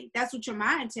anyway. That's what your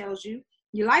mind tells you.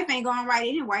 Your life ain't going right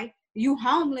anyway. You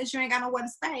homeless, you ain't got nowhere to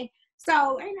stay.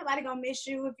 So ain't nobody gonna miss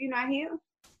you if you're not here.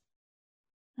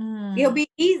 It'll be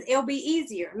easy. It'll be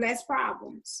easier, less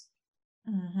problems.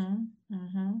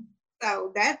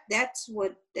 So that's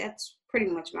pretty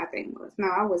much my thing was. No,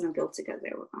 I wasn't guilty because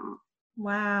they were gone.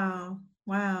 Wow.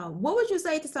 What would you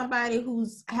say to somebody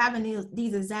who's having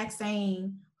these exact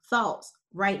same thoughts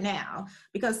right now?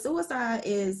 Because suicide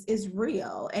is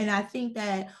real, and I think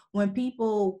that when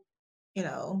people,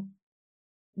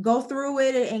 go through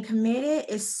it and commit it,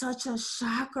 it's such a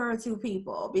shocker to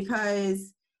people,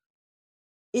 because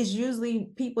it's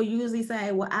people usually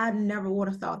say, well, I never would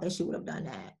have thought that she would have done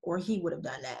that, or he would have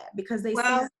done that, because they seem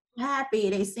so happy,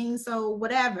 they seem so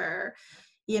whatever,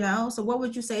 so what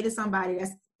would you say to somebody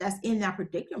that's in that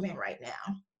predicament right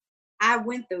now? I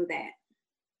went through that.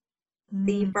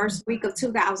 The first week of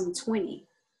 2020,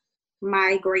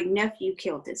 my great nephew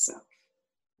killed himself.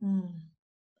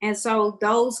 And so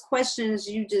those questions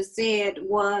you just said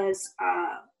was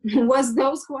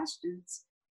those questions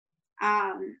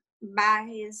by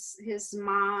his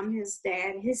mom, his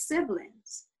dad, his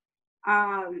siblings.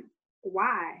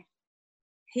 Why?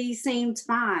 He seemed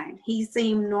fine. He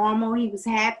seemed normal. He was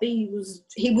happy.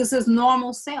 He was his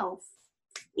normal self.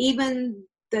 Even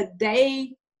the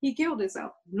day he killed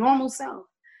himself, normal self.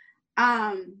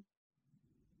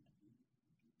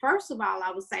 First of all,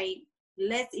 I would say,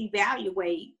 let's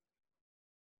evaluate,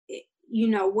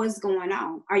 what's going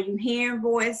on. Are you hearing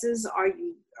voices? Are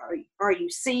you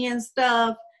seeing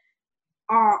stuff?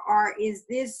 Or is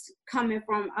this coming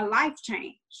from a life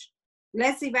change?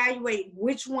 Let's evaluate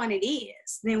which one it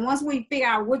is. Then once we figure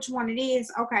out which one it is,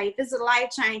 okay, if it's a life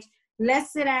change,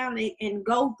 let's sit down and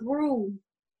go through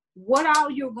what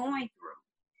all you're going through.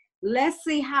 Let's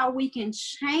see how we can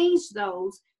change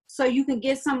those so you can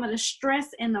get some of the stress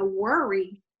and the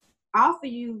worry off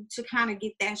of you to kind of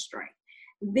get that straight.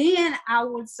 Then I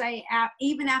would say,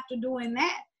 even after doing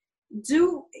that,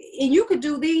 and you could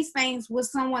do these things with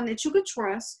someone that you could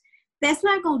trust that's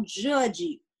not going to judge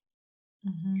you.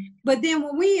 But then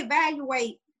when we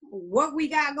evaluate what we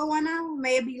got going on,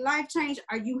 maybe life change,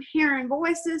 are you hearing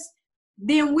voices?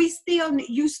 Then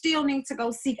you still need to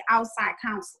go seek outside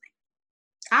counseling.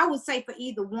 I would say for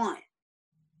either one,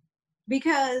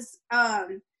 because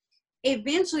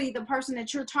eventually the person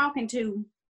that you're talking to,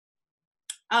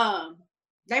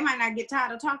 they might not get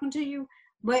tired of talking to you,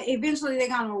 but eventually they're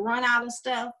going to run out of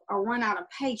stuff or run out of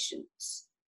patience.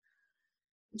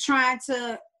 trying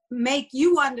to make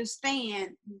you understand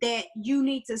that you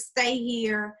need to stay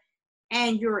here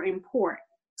and you're important.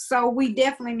 So we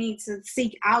definitely need to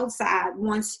seek outside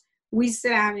once we sit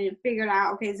down and figure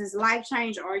out, okay, is this life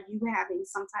change or are you having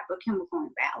some type of chemical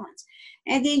imbalance?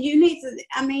 And then you need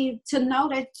to know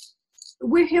that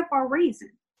we're here for a reason.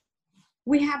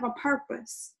 We have a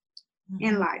purpose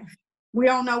in life. We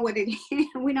don't know what it is.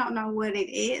 We don't know what it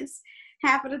is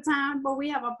half of the time, but we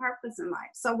have a purpose in life.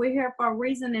 So we're here for a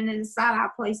reason, and it's not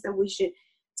our place that we should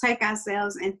take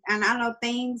ourselves. And I know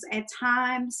things at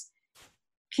times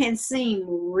can seem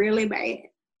really bad,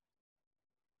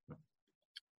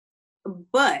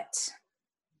 but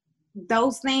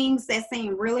those things that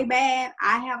seem really bad,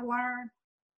 I have learned,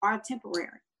 are temporary.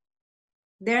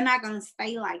 They're not going to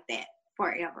stay like that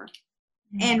forever.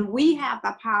 And we have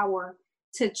the power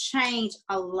to change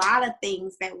a lot of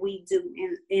things that we do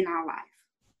in our life.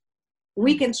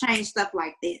 We can change stuff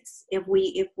like this if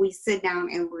we sit down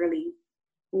and really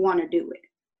want to do it.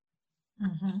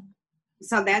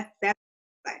 So that's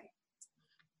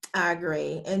I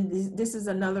agree. And this is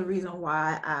another reason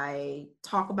why I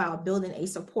talk about building a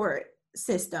support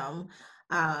system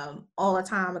all the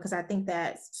time, because I think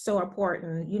that's so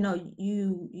important. You know,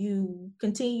 you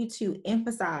continue to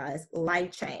emphasize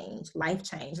life change.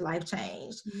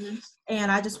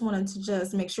 And I just wanted to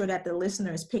just make sure that the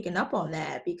listener is picking up on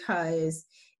that, because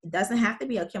it doesn't have to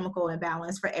be a chemical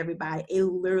imbalance for everybody. It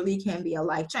literally can be a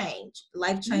life change.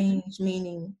 Life change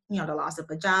meaning, you know, the loss of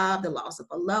a job, the loss of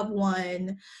a loved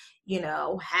one, you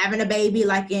know, having a baby,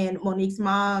 like in Monique's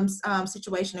mom's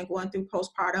situation and going through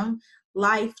postpartum.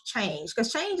 Life change,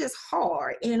 because change is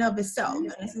hard in and of itself.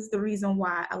 And this is the reason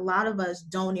why a lot of us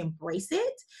don't embrace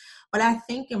it. But I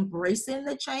think embracing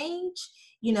the change,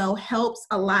 you know, helps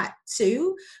a lot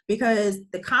too, because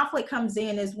the conflict comes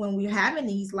in is when we're having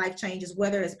these life changes,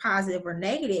 whether it's positive or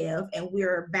negative, and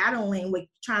we're battling with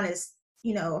trying to,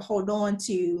 you know, hold on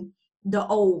to the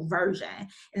old version.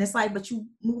 And it's like, but you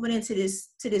moving into this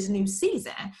new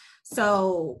season.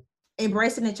 So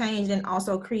embracing the change and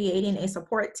also creating a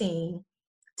support team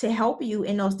to help you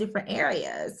in those different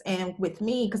areas. And with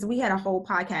me, because we had a whole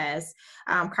podcast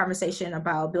conversation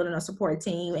about building a support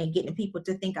team and getting people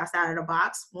to think outside of the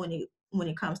box when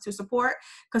it comes to support,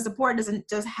 because support doesn't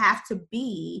just have to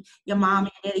be your mom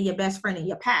and daddy, your best friend, and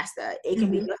your pastor. It can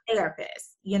be your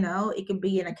therapist, you know, it can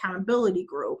be an accountability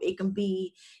group, it can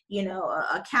be, you know,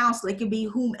 a counselor, it can be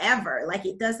whomever. Like,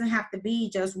 it doesn't have to be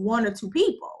just one or two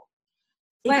people.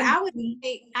 But I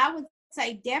would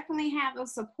say definitely have a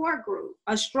support group,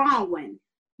 a strong one.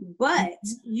 But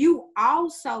you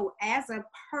also, as a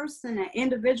person, an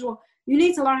individual, you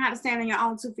need to learn how to stand on your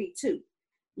own 2 feet too.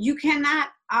 You cannot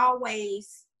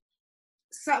always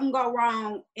something go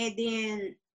wrong and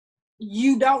then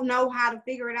you don't know how to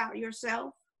figure it out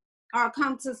yourself or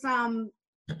come to to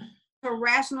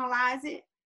rationalize it,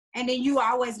 and then you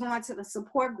always going to the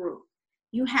support group.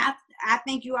 I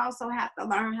think you also have to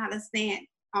learn how to stand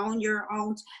on your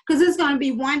own, because it's going to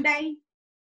be one day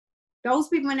those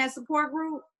people in that support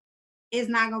group is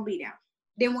not going to be there.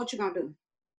 Then what you going to do?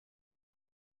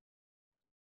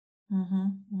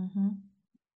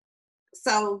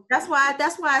 So that's why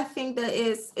I think that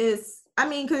is I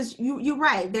mean, because you're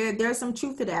right, there's some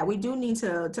truth to that. We do need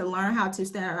to learn how to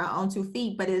stand on our own 2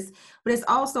 feet, but it's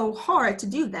also hard to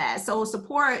do that. So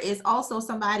support is also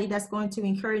somebody that's going to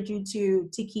encourage you to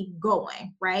keep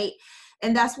going, right?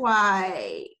 And that's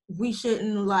why we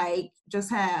shouldn't like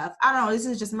just have, I don't know, this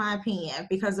is just my opinion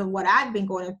because of what I've been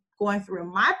going through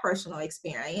in my personal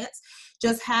experience,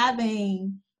 just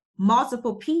having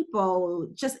multiple people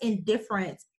just in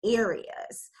different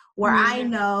areas where I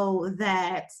know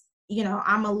that, you know,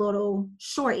 I'm a little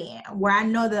short in, where I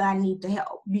know that I need to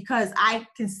help because I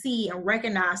can see and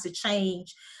recognize the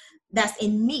change that's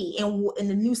in me in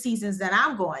the new seasons that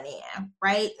I'm going in,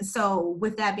 right? So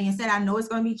with that being said, I know it's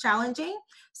going to be challenging.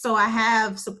 So I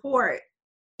have support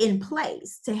in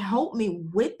place to help me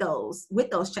with those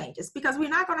changes, because we're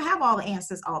not going to have all the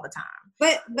answers all the time.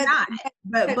 But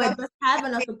just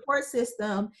having a support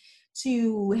system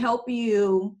to help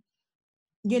you,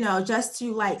 you know, just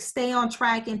to like stay on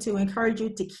track and to encourage you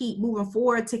to keep moving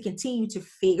forward, to continue to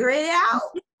figure it out,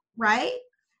 right?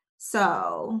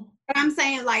 So but I'm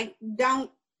saying, like,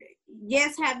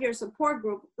 have your support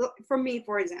group. For me,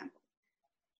 for example,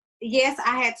 yes,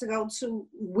 I had to go to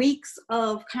weeks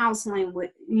of counseling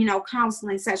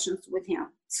sessions with him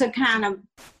to kind of,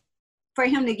 for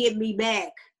him to get me back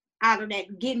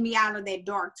get me out of that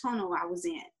dark tunnel I was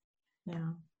in. Yeah.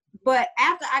 But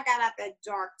after I got out that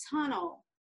dark tunnel,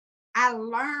 I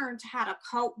learned how to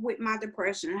cope with my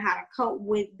depression, how to cope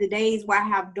with the days where I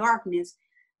have darkness.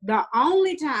 The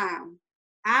only time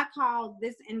I call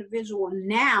this individual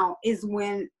now is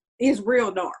when it's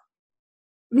real dark.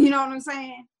 You know what I'm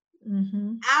saying?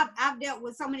 Mm-hmm. I've dealt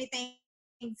with so many things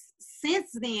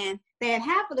since then that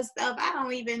half of the stuff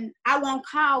I won't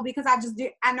call because I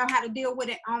know how to deal with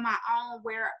it on my own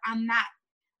where I'm not.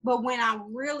 But when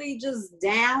I'm really just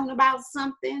down about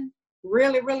something,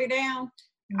 really, really down,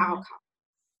 I'll call.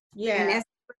 Yeah. And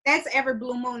that's every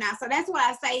blue moon now. So that's why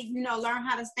I say, learn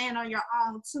how to stand on your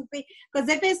own 2 feet. Because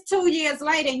if it's 2 years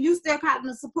later and you still calling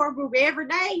the support group every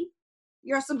day,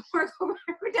 your support group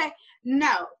every day,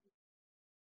 no.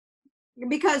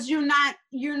 Because you're not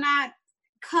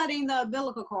cutting the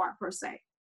umbilical cord per se.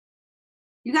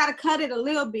 You got to cut it a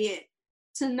little bit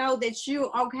to know that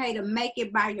you're okay to make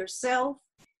it by yourself.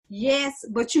 Yes,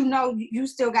 but you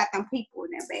still got them people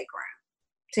in their background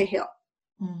to help.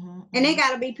 Mm-hmm. And they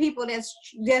got to be people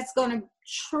that's going to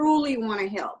truly want to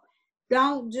help.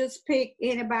 Don't just pick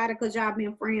anybody because y'all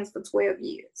been friends for 12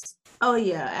 years. Oh,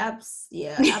 yeah.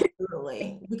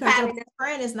 Absolutely. Because your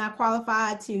friend is not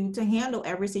qualified to handle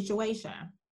every situation.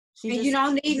 You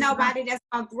don't need nobody that's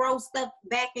going to throw stuff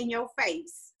back in your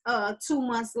face 2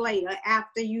 months later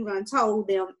after you done told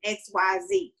them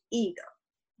XYZ either.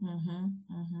 Mm-hmm.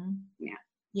 Mm-hmm.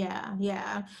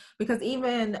 Yeah. Because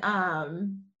even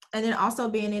and then also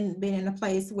being in a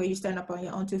place where you stand up on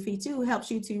your own 2 feet too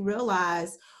helps you to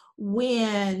realize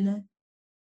when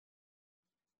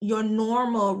your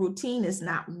normal routine is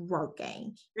not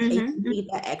working. And you need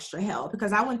that extra help.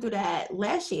 Because I went through that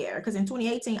last year. Because in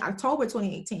October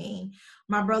 2018,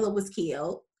 my brother was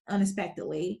killed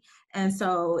unexpectedly, and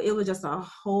so it was just a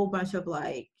whole bunch of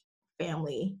like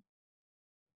family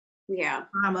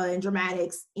drama and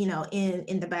dramatics, in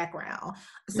the background.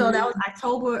 So that was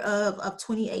October of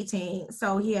 2018.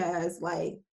 So he has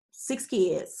like 6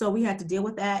 kids. So we had to deal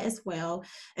with that as well.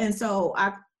 And so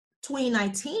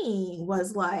 2019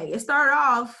 was like, it started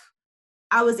off,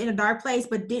 I was in a dark place,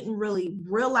 but didn't really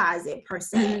realize it per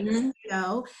se,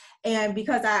 and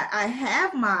because I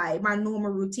have my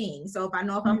normal routine. So if I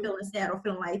know if I'm feeling sad or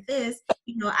feeling like this,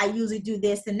 I usually do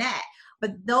this and that,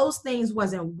 but those things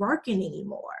wasn't working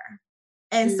anymore.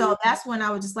 And so that's when I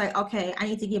was just like, okay, I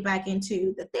need to get back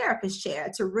into the therapist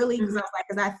chair to really,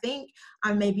 because I think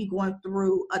I may be going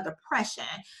through a depression.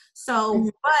 So,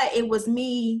 but it was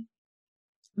me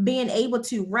being able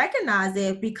to recognize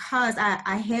it because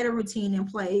I had a routine in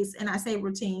place, and I say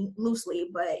routine loosely,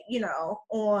 but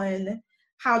on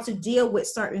how to deal with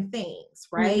certain things,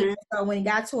 right? So when it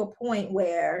got to a point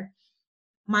where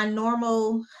my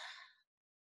normal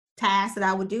task that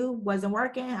I would do wasn't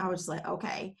working, I was just like,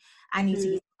 okay, I need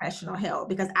to get professional help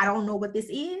because I don't know what this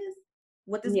is,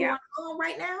 what is going on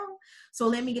right now. So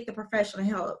let me get the professional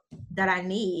help that I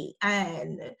need.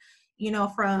 And,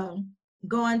 from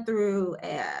going through,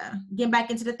 getting back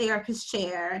into the therapist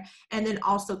chair, and then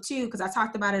also too, because I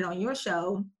talked about it on your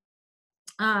show,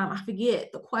 I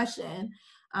forget the question,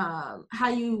 how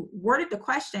you worded the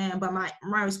question, but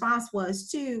my response was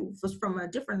from a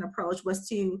different approach, was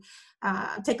to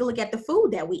take a look at the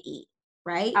food that we eat,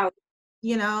 right? Oh.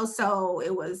 So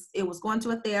it was going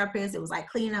to a therapist. It was like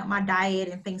cleaning up my diet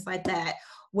and things like that,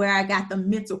 where I got the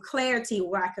mental clarity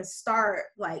where I could start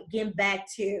like getting back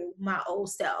to my old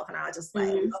self. And I was just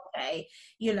like, okay,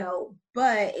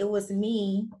 but it was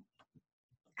me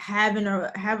having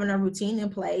a routine in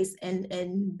place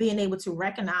and being able to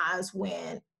recognize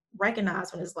when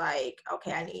it's like,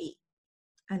 okay,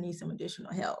 I need some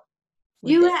additional help.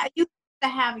 You have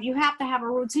to have a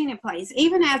routine in place.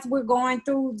 Even as we're going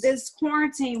through this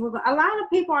quarantine, a lot of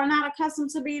people are not accustomed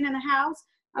to being in the house.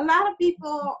 A lot of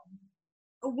people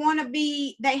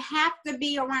they have to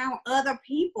be around other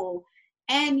people,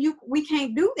 and we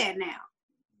can't do that now.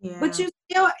 Yeah. But you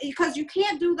still, because you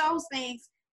can't do those things,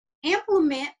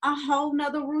 implement a whole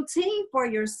nother routine for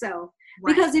yourself.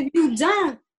 Right. Because if you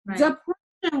don't,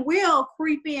 depression will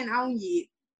creep in on you.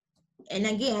 And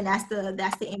again, that's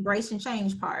the embrace and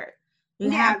change part. You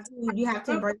have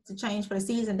to embrace the change for the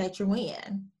season that you're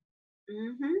in.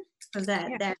 Because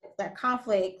that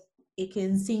conflict, it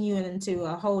can send you into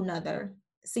a whole nother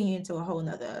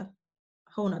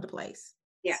place.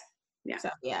 Yeah. So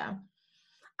yeah,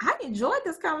 I enjoyed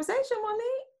this conversation,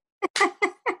 Monique.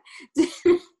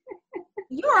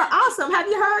 You are awesome. Have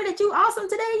you heard that you awesome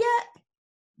today yet?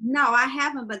 No, I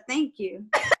haven't, but thank you.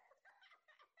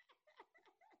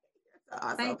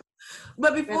 Awesome.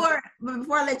 But before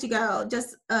I let you go,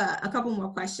 just a couple more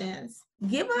questions.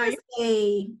 Give us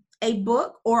a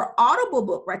book or Audible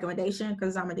book recommendation,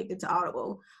 because I'm addicted to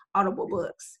Audible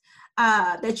books,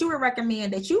 that you would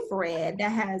recommend that you've read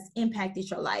that has impacted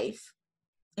your life.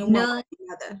 None.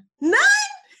 None?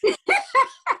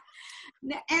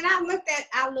 And I looked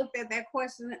at that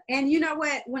question, and you know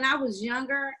what? When I was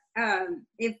younger,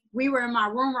 if we were in my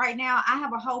room right now, I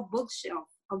have a whole bookshelf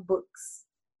of books.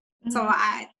 Mm-hmm. So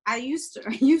I used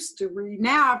to read.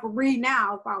 Now I can read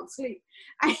now if I fall asleep.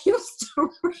 I used to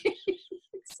read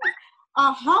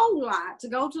a whole lot. To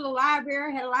go to the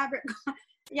library, had a library.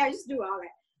 Yeah, I used to do all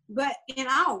that. But in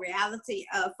all reality,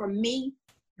 for me,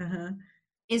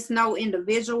 it's no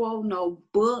individual, no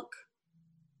book.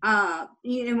 And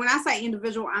when I say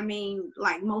individual, I mean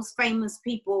like most famous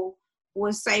people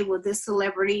will say, well, this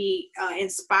celebrity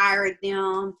inspired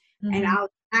them. And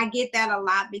I get that a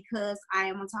lot because I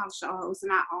am a talk show host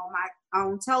and I own my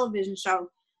own television show.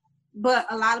 But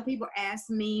a lot of people ask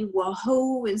me, well,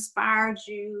 who inspired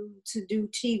you to do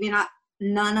TV?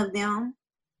 None of them.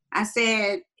 I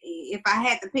said, if I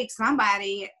had to pick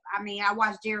somebody, I mean, I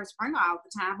watch Jerry Springer all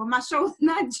the time, but my show is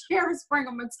not Jerry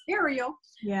Springer material.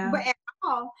 Yeah. But at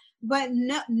all. But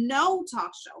no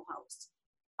talk show host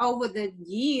over the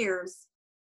years,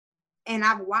 and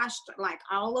I've watched like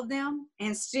all of them,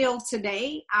 and still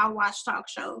today I watch talk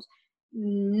shows.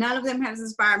 None of them has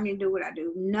inspired me to do what I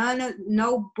do.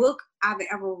 No book I've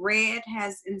ever read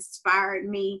has inspired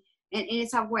me in any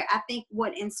type of way. I think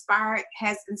what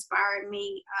has inspired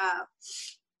me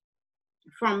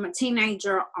from a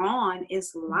teenager on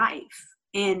is life.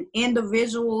 And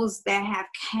individuals that have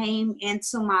came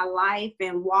into my life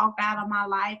and walked out of my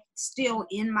life, still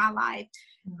in my life,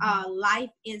 life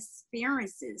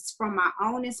experiences, from my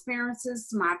own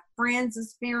experiences, my friends'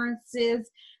 experiences,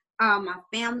 my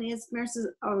family experiences.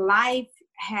 Life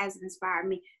has inspired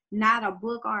me. Not a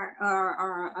book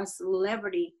or a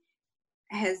celebrity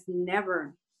has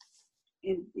never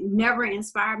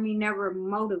inspired me, never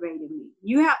motivated me.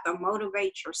 You have to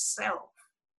motivate yourself.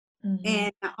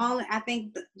 And I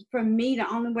think for me,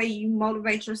 the only way you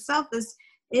motivate yourself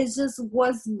is just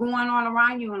what's going on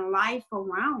around you and life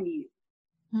around you.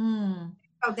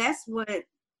 So that's what.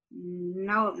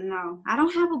 No, I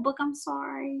don't have a book. I'm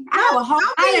sorry. I have a whole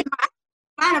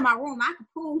lot in my room. I could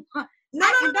pull.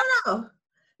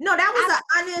 No,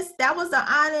 that was an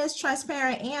honest,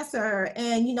 transparent answer,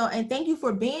 and and thank you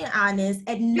for being honest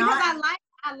and because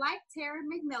I like Terry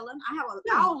McMillan. I have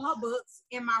all her books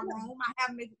in my room. I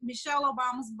have Michelle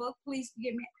Obama's book. Please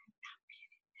forgive me.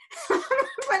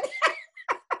 But,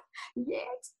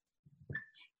 yes,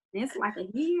 it's like a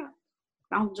year.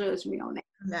 Don't judge me on that.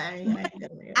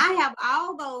 I have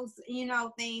all those,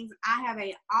 things. I have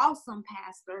an awesome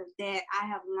pastor that I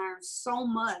have learned so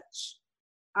much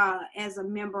as a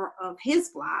member of his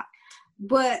flock.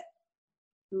 But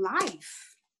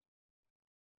life.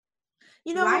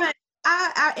 What?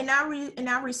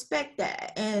 I respect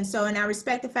that, and I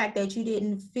respect the fact that you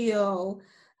didn't feel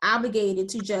obligated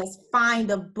to just find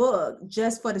a book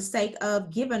just for the sake of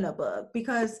giving a book,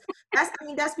 because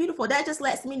that's beautiful. That just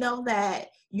lets me know that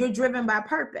you're driven by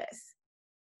purpose.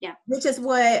 Yeah, which is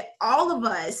what all of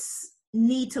us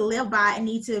need to live by and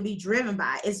need to be driven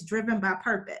by. It's driven by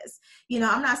purpose.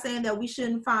 I'm not saying that we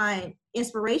shouldn't find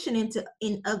inspiration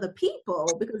in other people,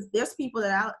 because there's people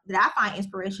that I find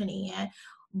inspiration in.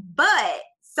 But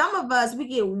some of us, we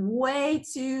get way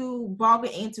too bogged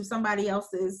into somebody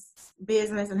else's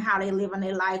business and how they live in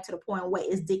their life to the point where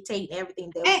it's dictating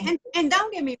everything. And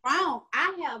don't get me wrong.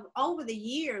 I have, over the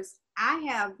years,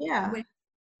 with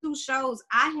 2 shows,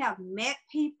 I have met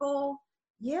people.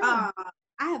 Yeah.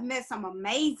 I have met some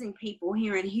amazing people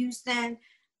here in Houston.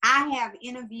 I have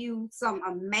interviewed some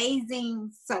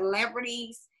amazing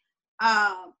celebrities.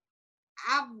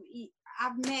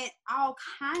 I've met all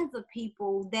kinds of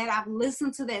people that I've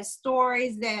listened to their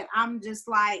stories that I'm just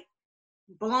like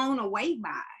blown away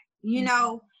by,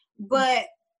 but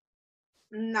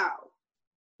no,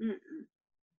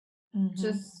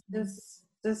 just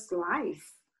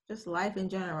life. Just life in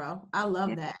general. I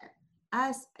love that.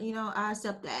 I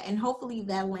accept that, and hopefully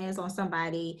that lands on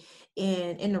somebody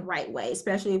in the right way,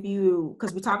 especially if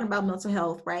because we're talking about mental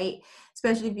health, right?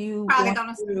 Especially if you probably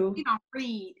gonna you don't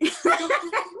read.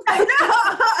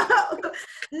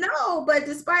 No, but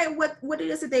despite what it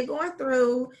is that they're going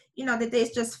through, that they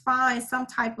just find some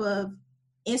type of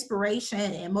inspiration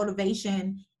and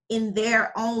motivation in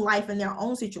their own life, in their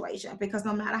own situation, because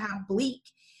no matter how bleak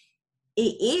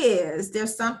it is,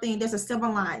 there's a silver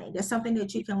lining. There's something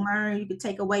that you can learn, you can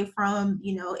take away from.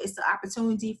 It's an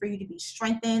opportunity for you to be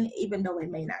strengthened, even though it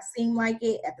may not seem like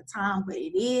it at the time, but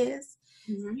it is.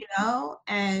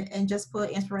 And just put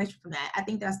inspiration from that. I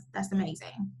think that's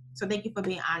amazing. So thank you for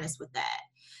being honest with that.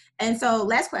 And so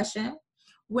last question,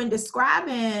 when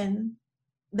describing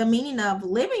the meaning of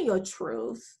living your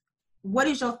truth, what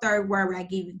is your third word when I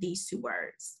give you these 2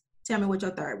 words? Tell me what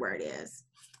your third word is.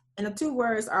 And the 2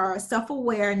 words are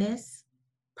self-awareness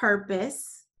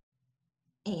purpose,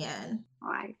 and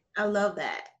life. I love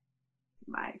that.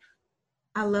 Life.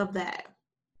 I love that.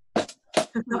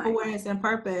 Self-awareness and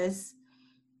purpose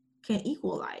can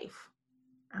equal life,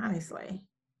 honestly.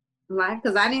 Life,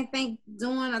 because I didn't think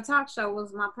doing a talk show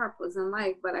was my purpose in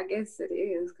life, but I guess it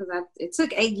is, because it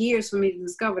took 8 years for me to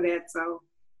discover that. So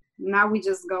now we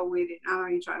just go with it. I don't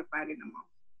even try to fight it no more.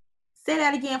 Say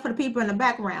that again for the people in the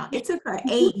background. It took her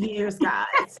 8 years,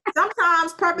 guys.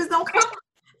 Sometimes purpose don't come.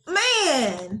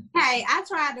 Man. Hey, I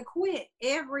tried to quit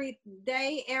every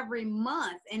day, every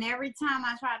month, and every time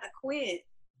I tried to quit,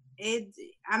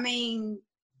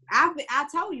 I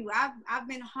told you, I've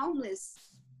been homeless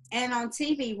and on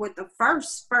TV with the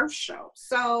first show.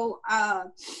 So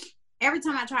every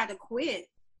time I tried to quit,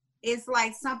 it's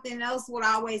like something else would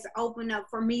always open up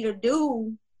for me to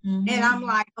do. Mm-hmm. And I'm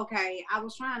like, okay, I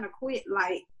was trying to quit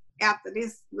like after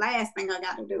this last thing I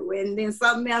got to do, and then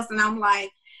something else, and I'm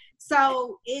like,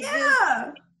 so it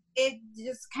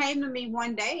just came to me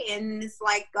one day, and it's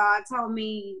like God told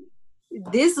me,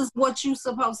 this is what you're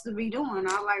supposed to be doing.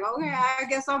 I'm like, okay, I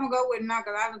guess I'm gonna go with it now,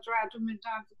 because I done tried too many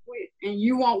times to quit, and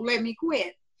you won't let me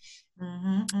quit.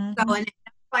 Mm-hmm, mm-hmm. So, and it's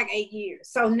like 8 years.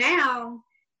 So now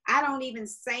I don't even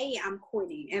say I'm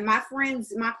quitting. And my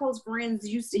close friends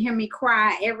used to hear me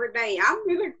cry every day. I'm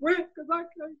gonna quit because I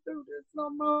can't do this no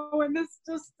more. And it's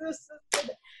just this.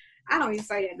 I don't even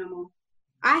say that no more.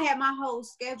 I had my whole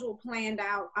schedule planned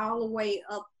out all the way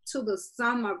up to the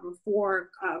summer before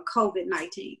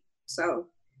COVID-19. So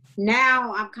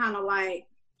now I'm kind of like,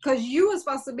 because you were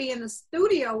supposed to be in the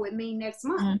studio with me next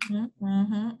month. Mm-hmm,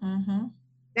 mm-hmm, mm-hmm.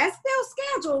 That's still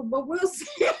scheduled, but we'll see.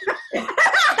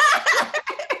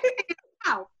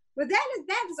 But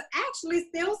that is actually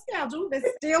still scheduled.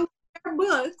 It's still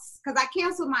books, because I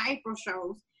canceled my April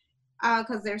shows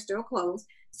because they're still closed.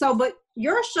 So, but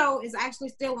your show is actually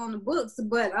still on the books,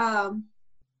 but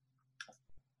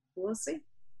we'll see.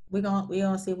 We're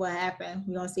gonna see what happens.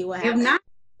 We're gonna see what happens. If not,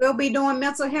 we'll be doing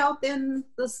mental health in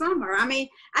the summer. I mean,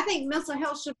 I think mental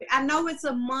health should be, I know it's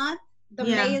a month,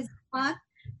 May is a month,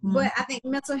 but I think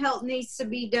mental health needs to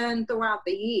be done throughout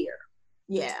the year.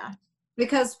 Yeah.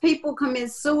 Because people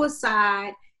commit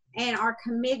suicide and are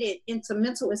committed into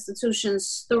mental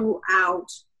institutions throughout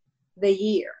the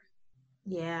year.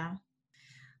 Yeah.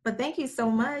 But thank you so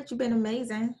much. You've been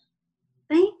amazing.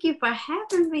 Thank you for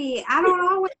having me. I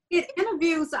don't always get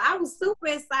interviews, so I was super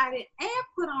excited and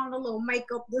put on a little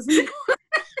makeup this morning.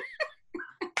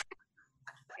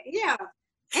 Yeah.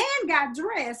 And got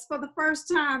dressed for the first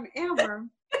time ever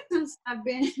since I've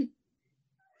been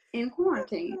in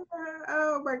quarantine.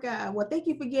 Oh my God. Well, thank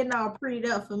you for getting all prettied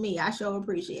up for me. I sure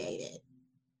appreciate it.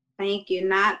 Thank you.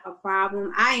 Not a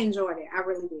problem. I enjoyed it. I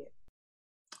really did.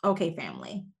 Okay,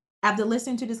 family. After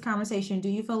listening to this conversation, do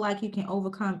you feel like you can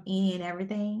overcome any and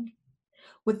everything?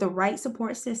 With the right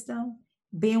support system,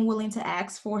 being willing to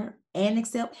ask for and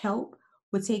accept help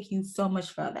will take you so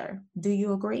much further. Do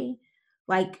you agree?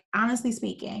 Like, honestly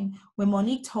speaking, when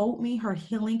Monique told me her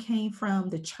healing came from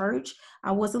the church,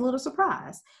 I was a little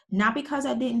surprised. Not because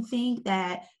I didn't think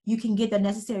that you can get the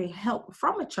necessary help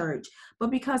from a church,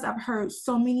 but because I've heard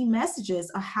so many messages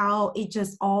of how it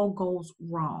just all goes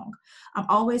wrong. I'm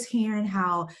always hearing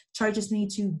how churches need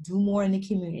to do more in the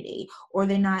community, or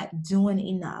they're not doing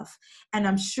enough. And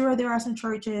I'm sure there are some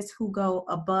churches who go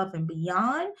above and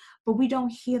beyond, but we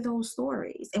don't hear those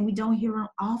stories, and we don't hear them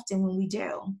often when we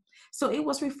do. So it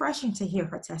was refreshing to hear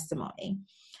her testimony.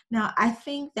 Now, I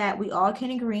think that we all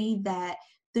can agree that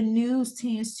the news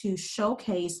tends to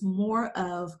showcase more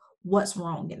of what's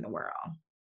wrong in the world.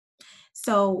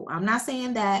 So I'm not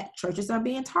saying that churches are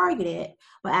being targeted,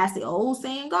 but as the old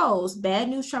saying goes, bad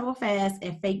news travel fast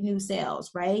and fake news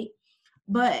sells, right?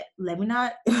 But let me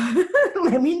not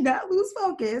lose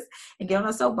focus and get on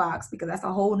a soapbox, because that's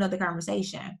a whole nother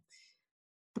conversation.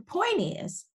 The point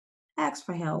is, ask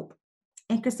for help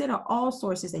and consider all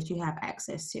sources that you have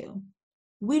access to.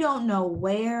 We don't know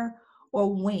where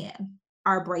or when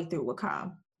our breakthrough will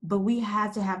come, but we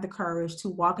have to have the courage to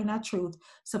walk in our truth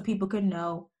so people can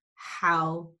know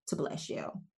how to bless you.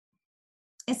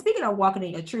 And speaking of walking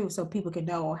in your truth so people can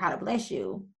know how to bless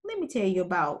you, let me tell you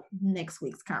about next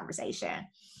week's conversation.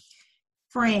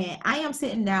 Friend, I am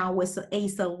sitting down with a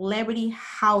celebrity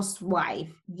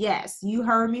housewife. Yes, you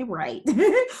heard me right.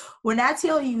 When I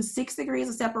tell you 6 degrees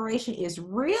of separation is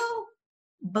real,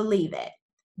 believe it.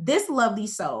 This lovely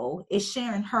soul is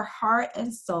sharing her heart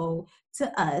and soul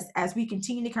to us as we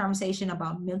continue the conversation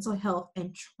about mental health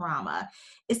and trauma.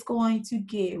 It's going to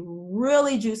get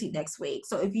really juicy next week.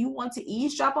 So if you want to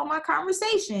eavesdrop on my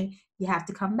conversation, you have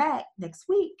to come back next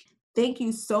week. Thank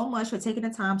you so much for taking the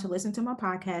time to listen to my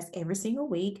podcast every single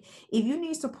week. If you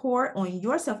need support on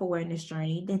your self-awareness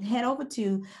journey, then head over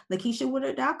to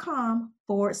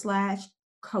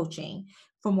LakeishaWoodard.com/coaching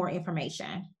for more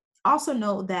information. Also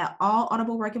note that all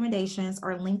Audible recommendations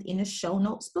are linked in the show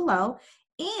notes below,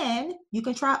 and you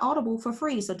can try Audible for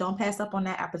free, so don't pass up on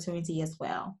that opportunity as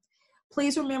well.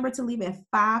 Please remember to leave a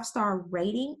 5-star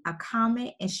rating, a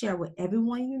comment, and share with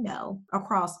everyone you know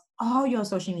across all your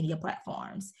social media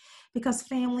platforms. Because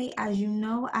family, as you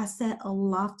know, I set a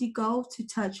lofty goal to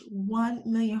touch 1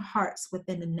 million hearts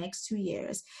within the next 2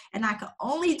 years, and I can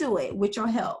only do it with your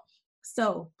help.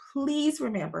 So please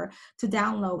remember to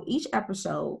download each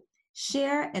episode,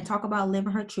 share, and talk about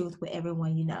living her truth with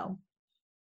everyone you know.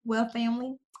 Well,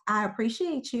 family, I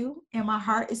appreciate you, and my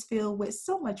heart is filled with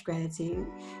so much gratitude.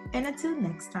 And until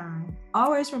next time,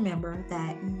 always remember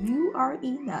that you are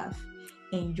enough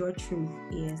and your truth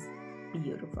is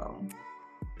beautiful.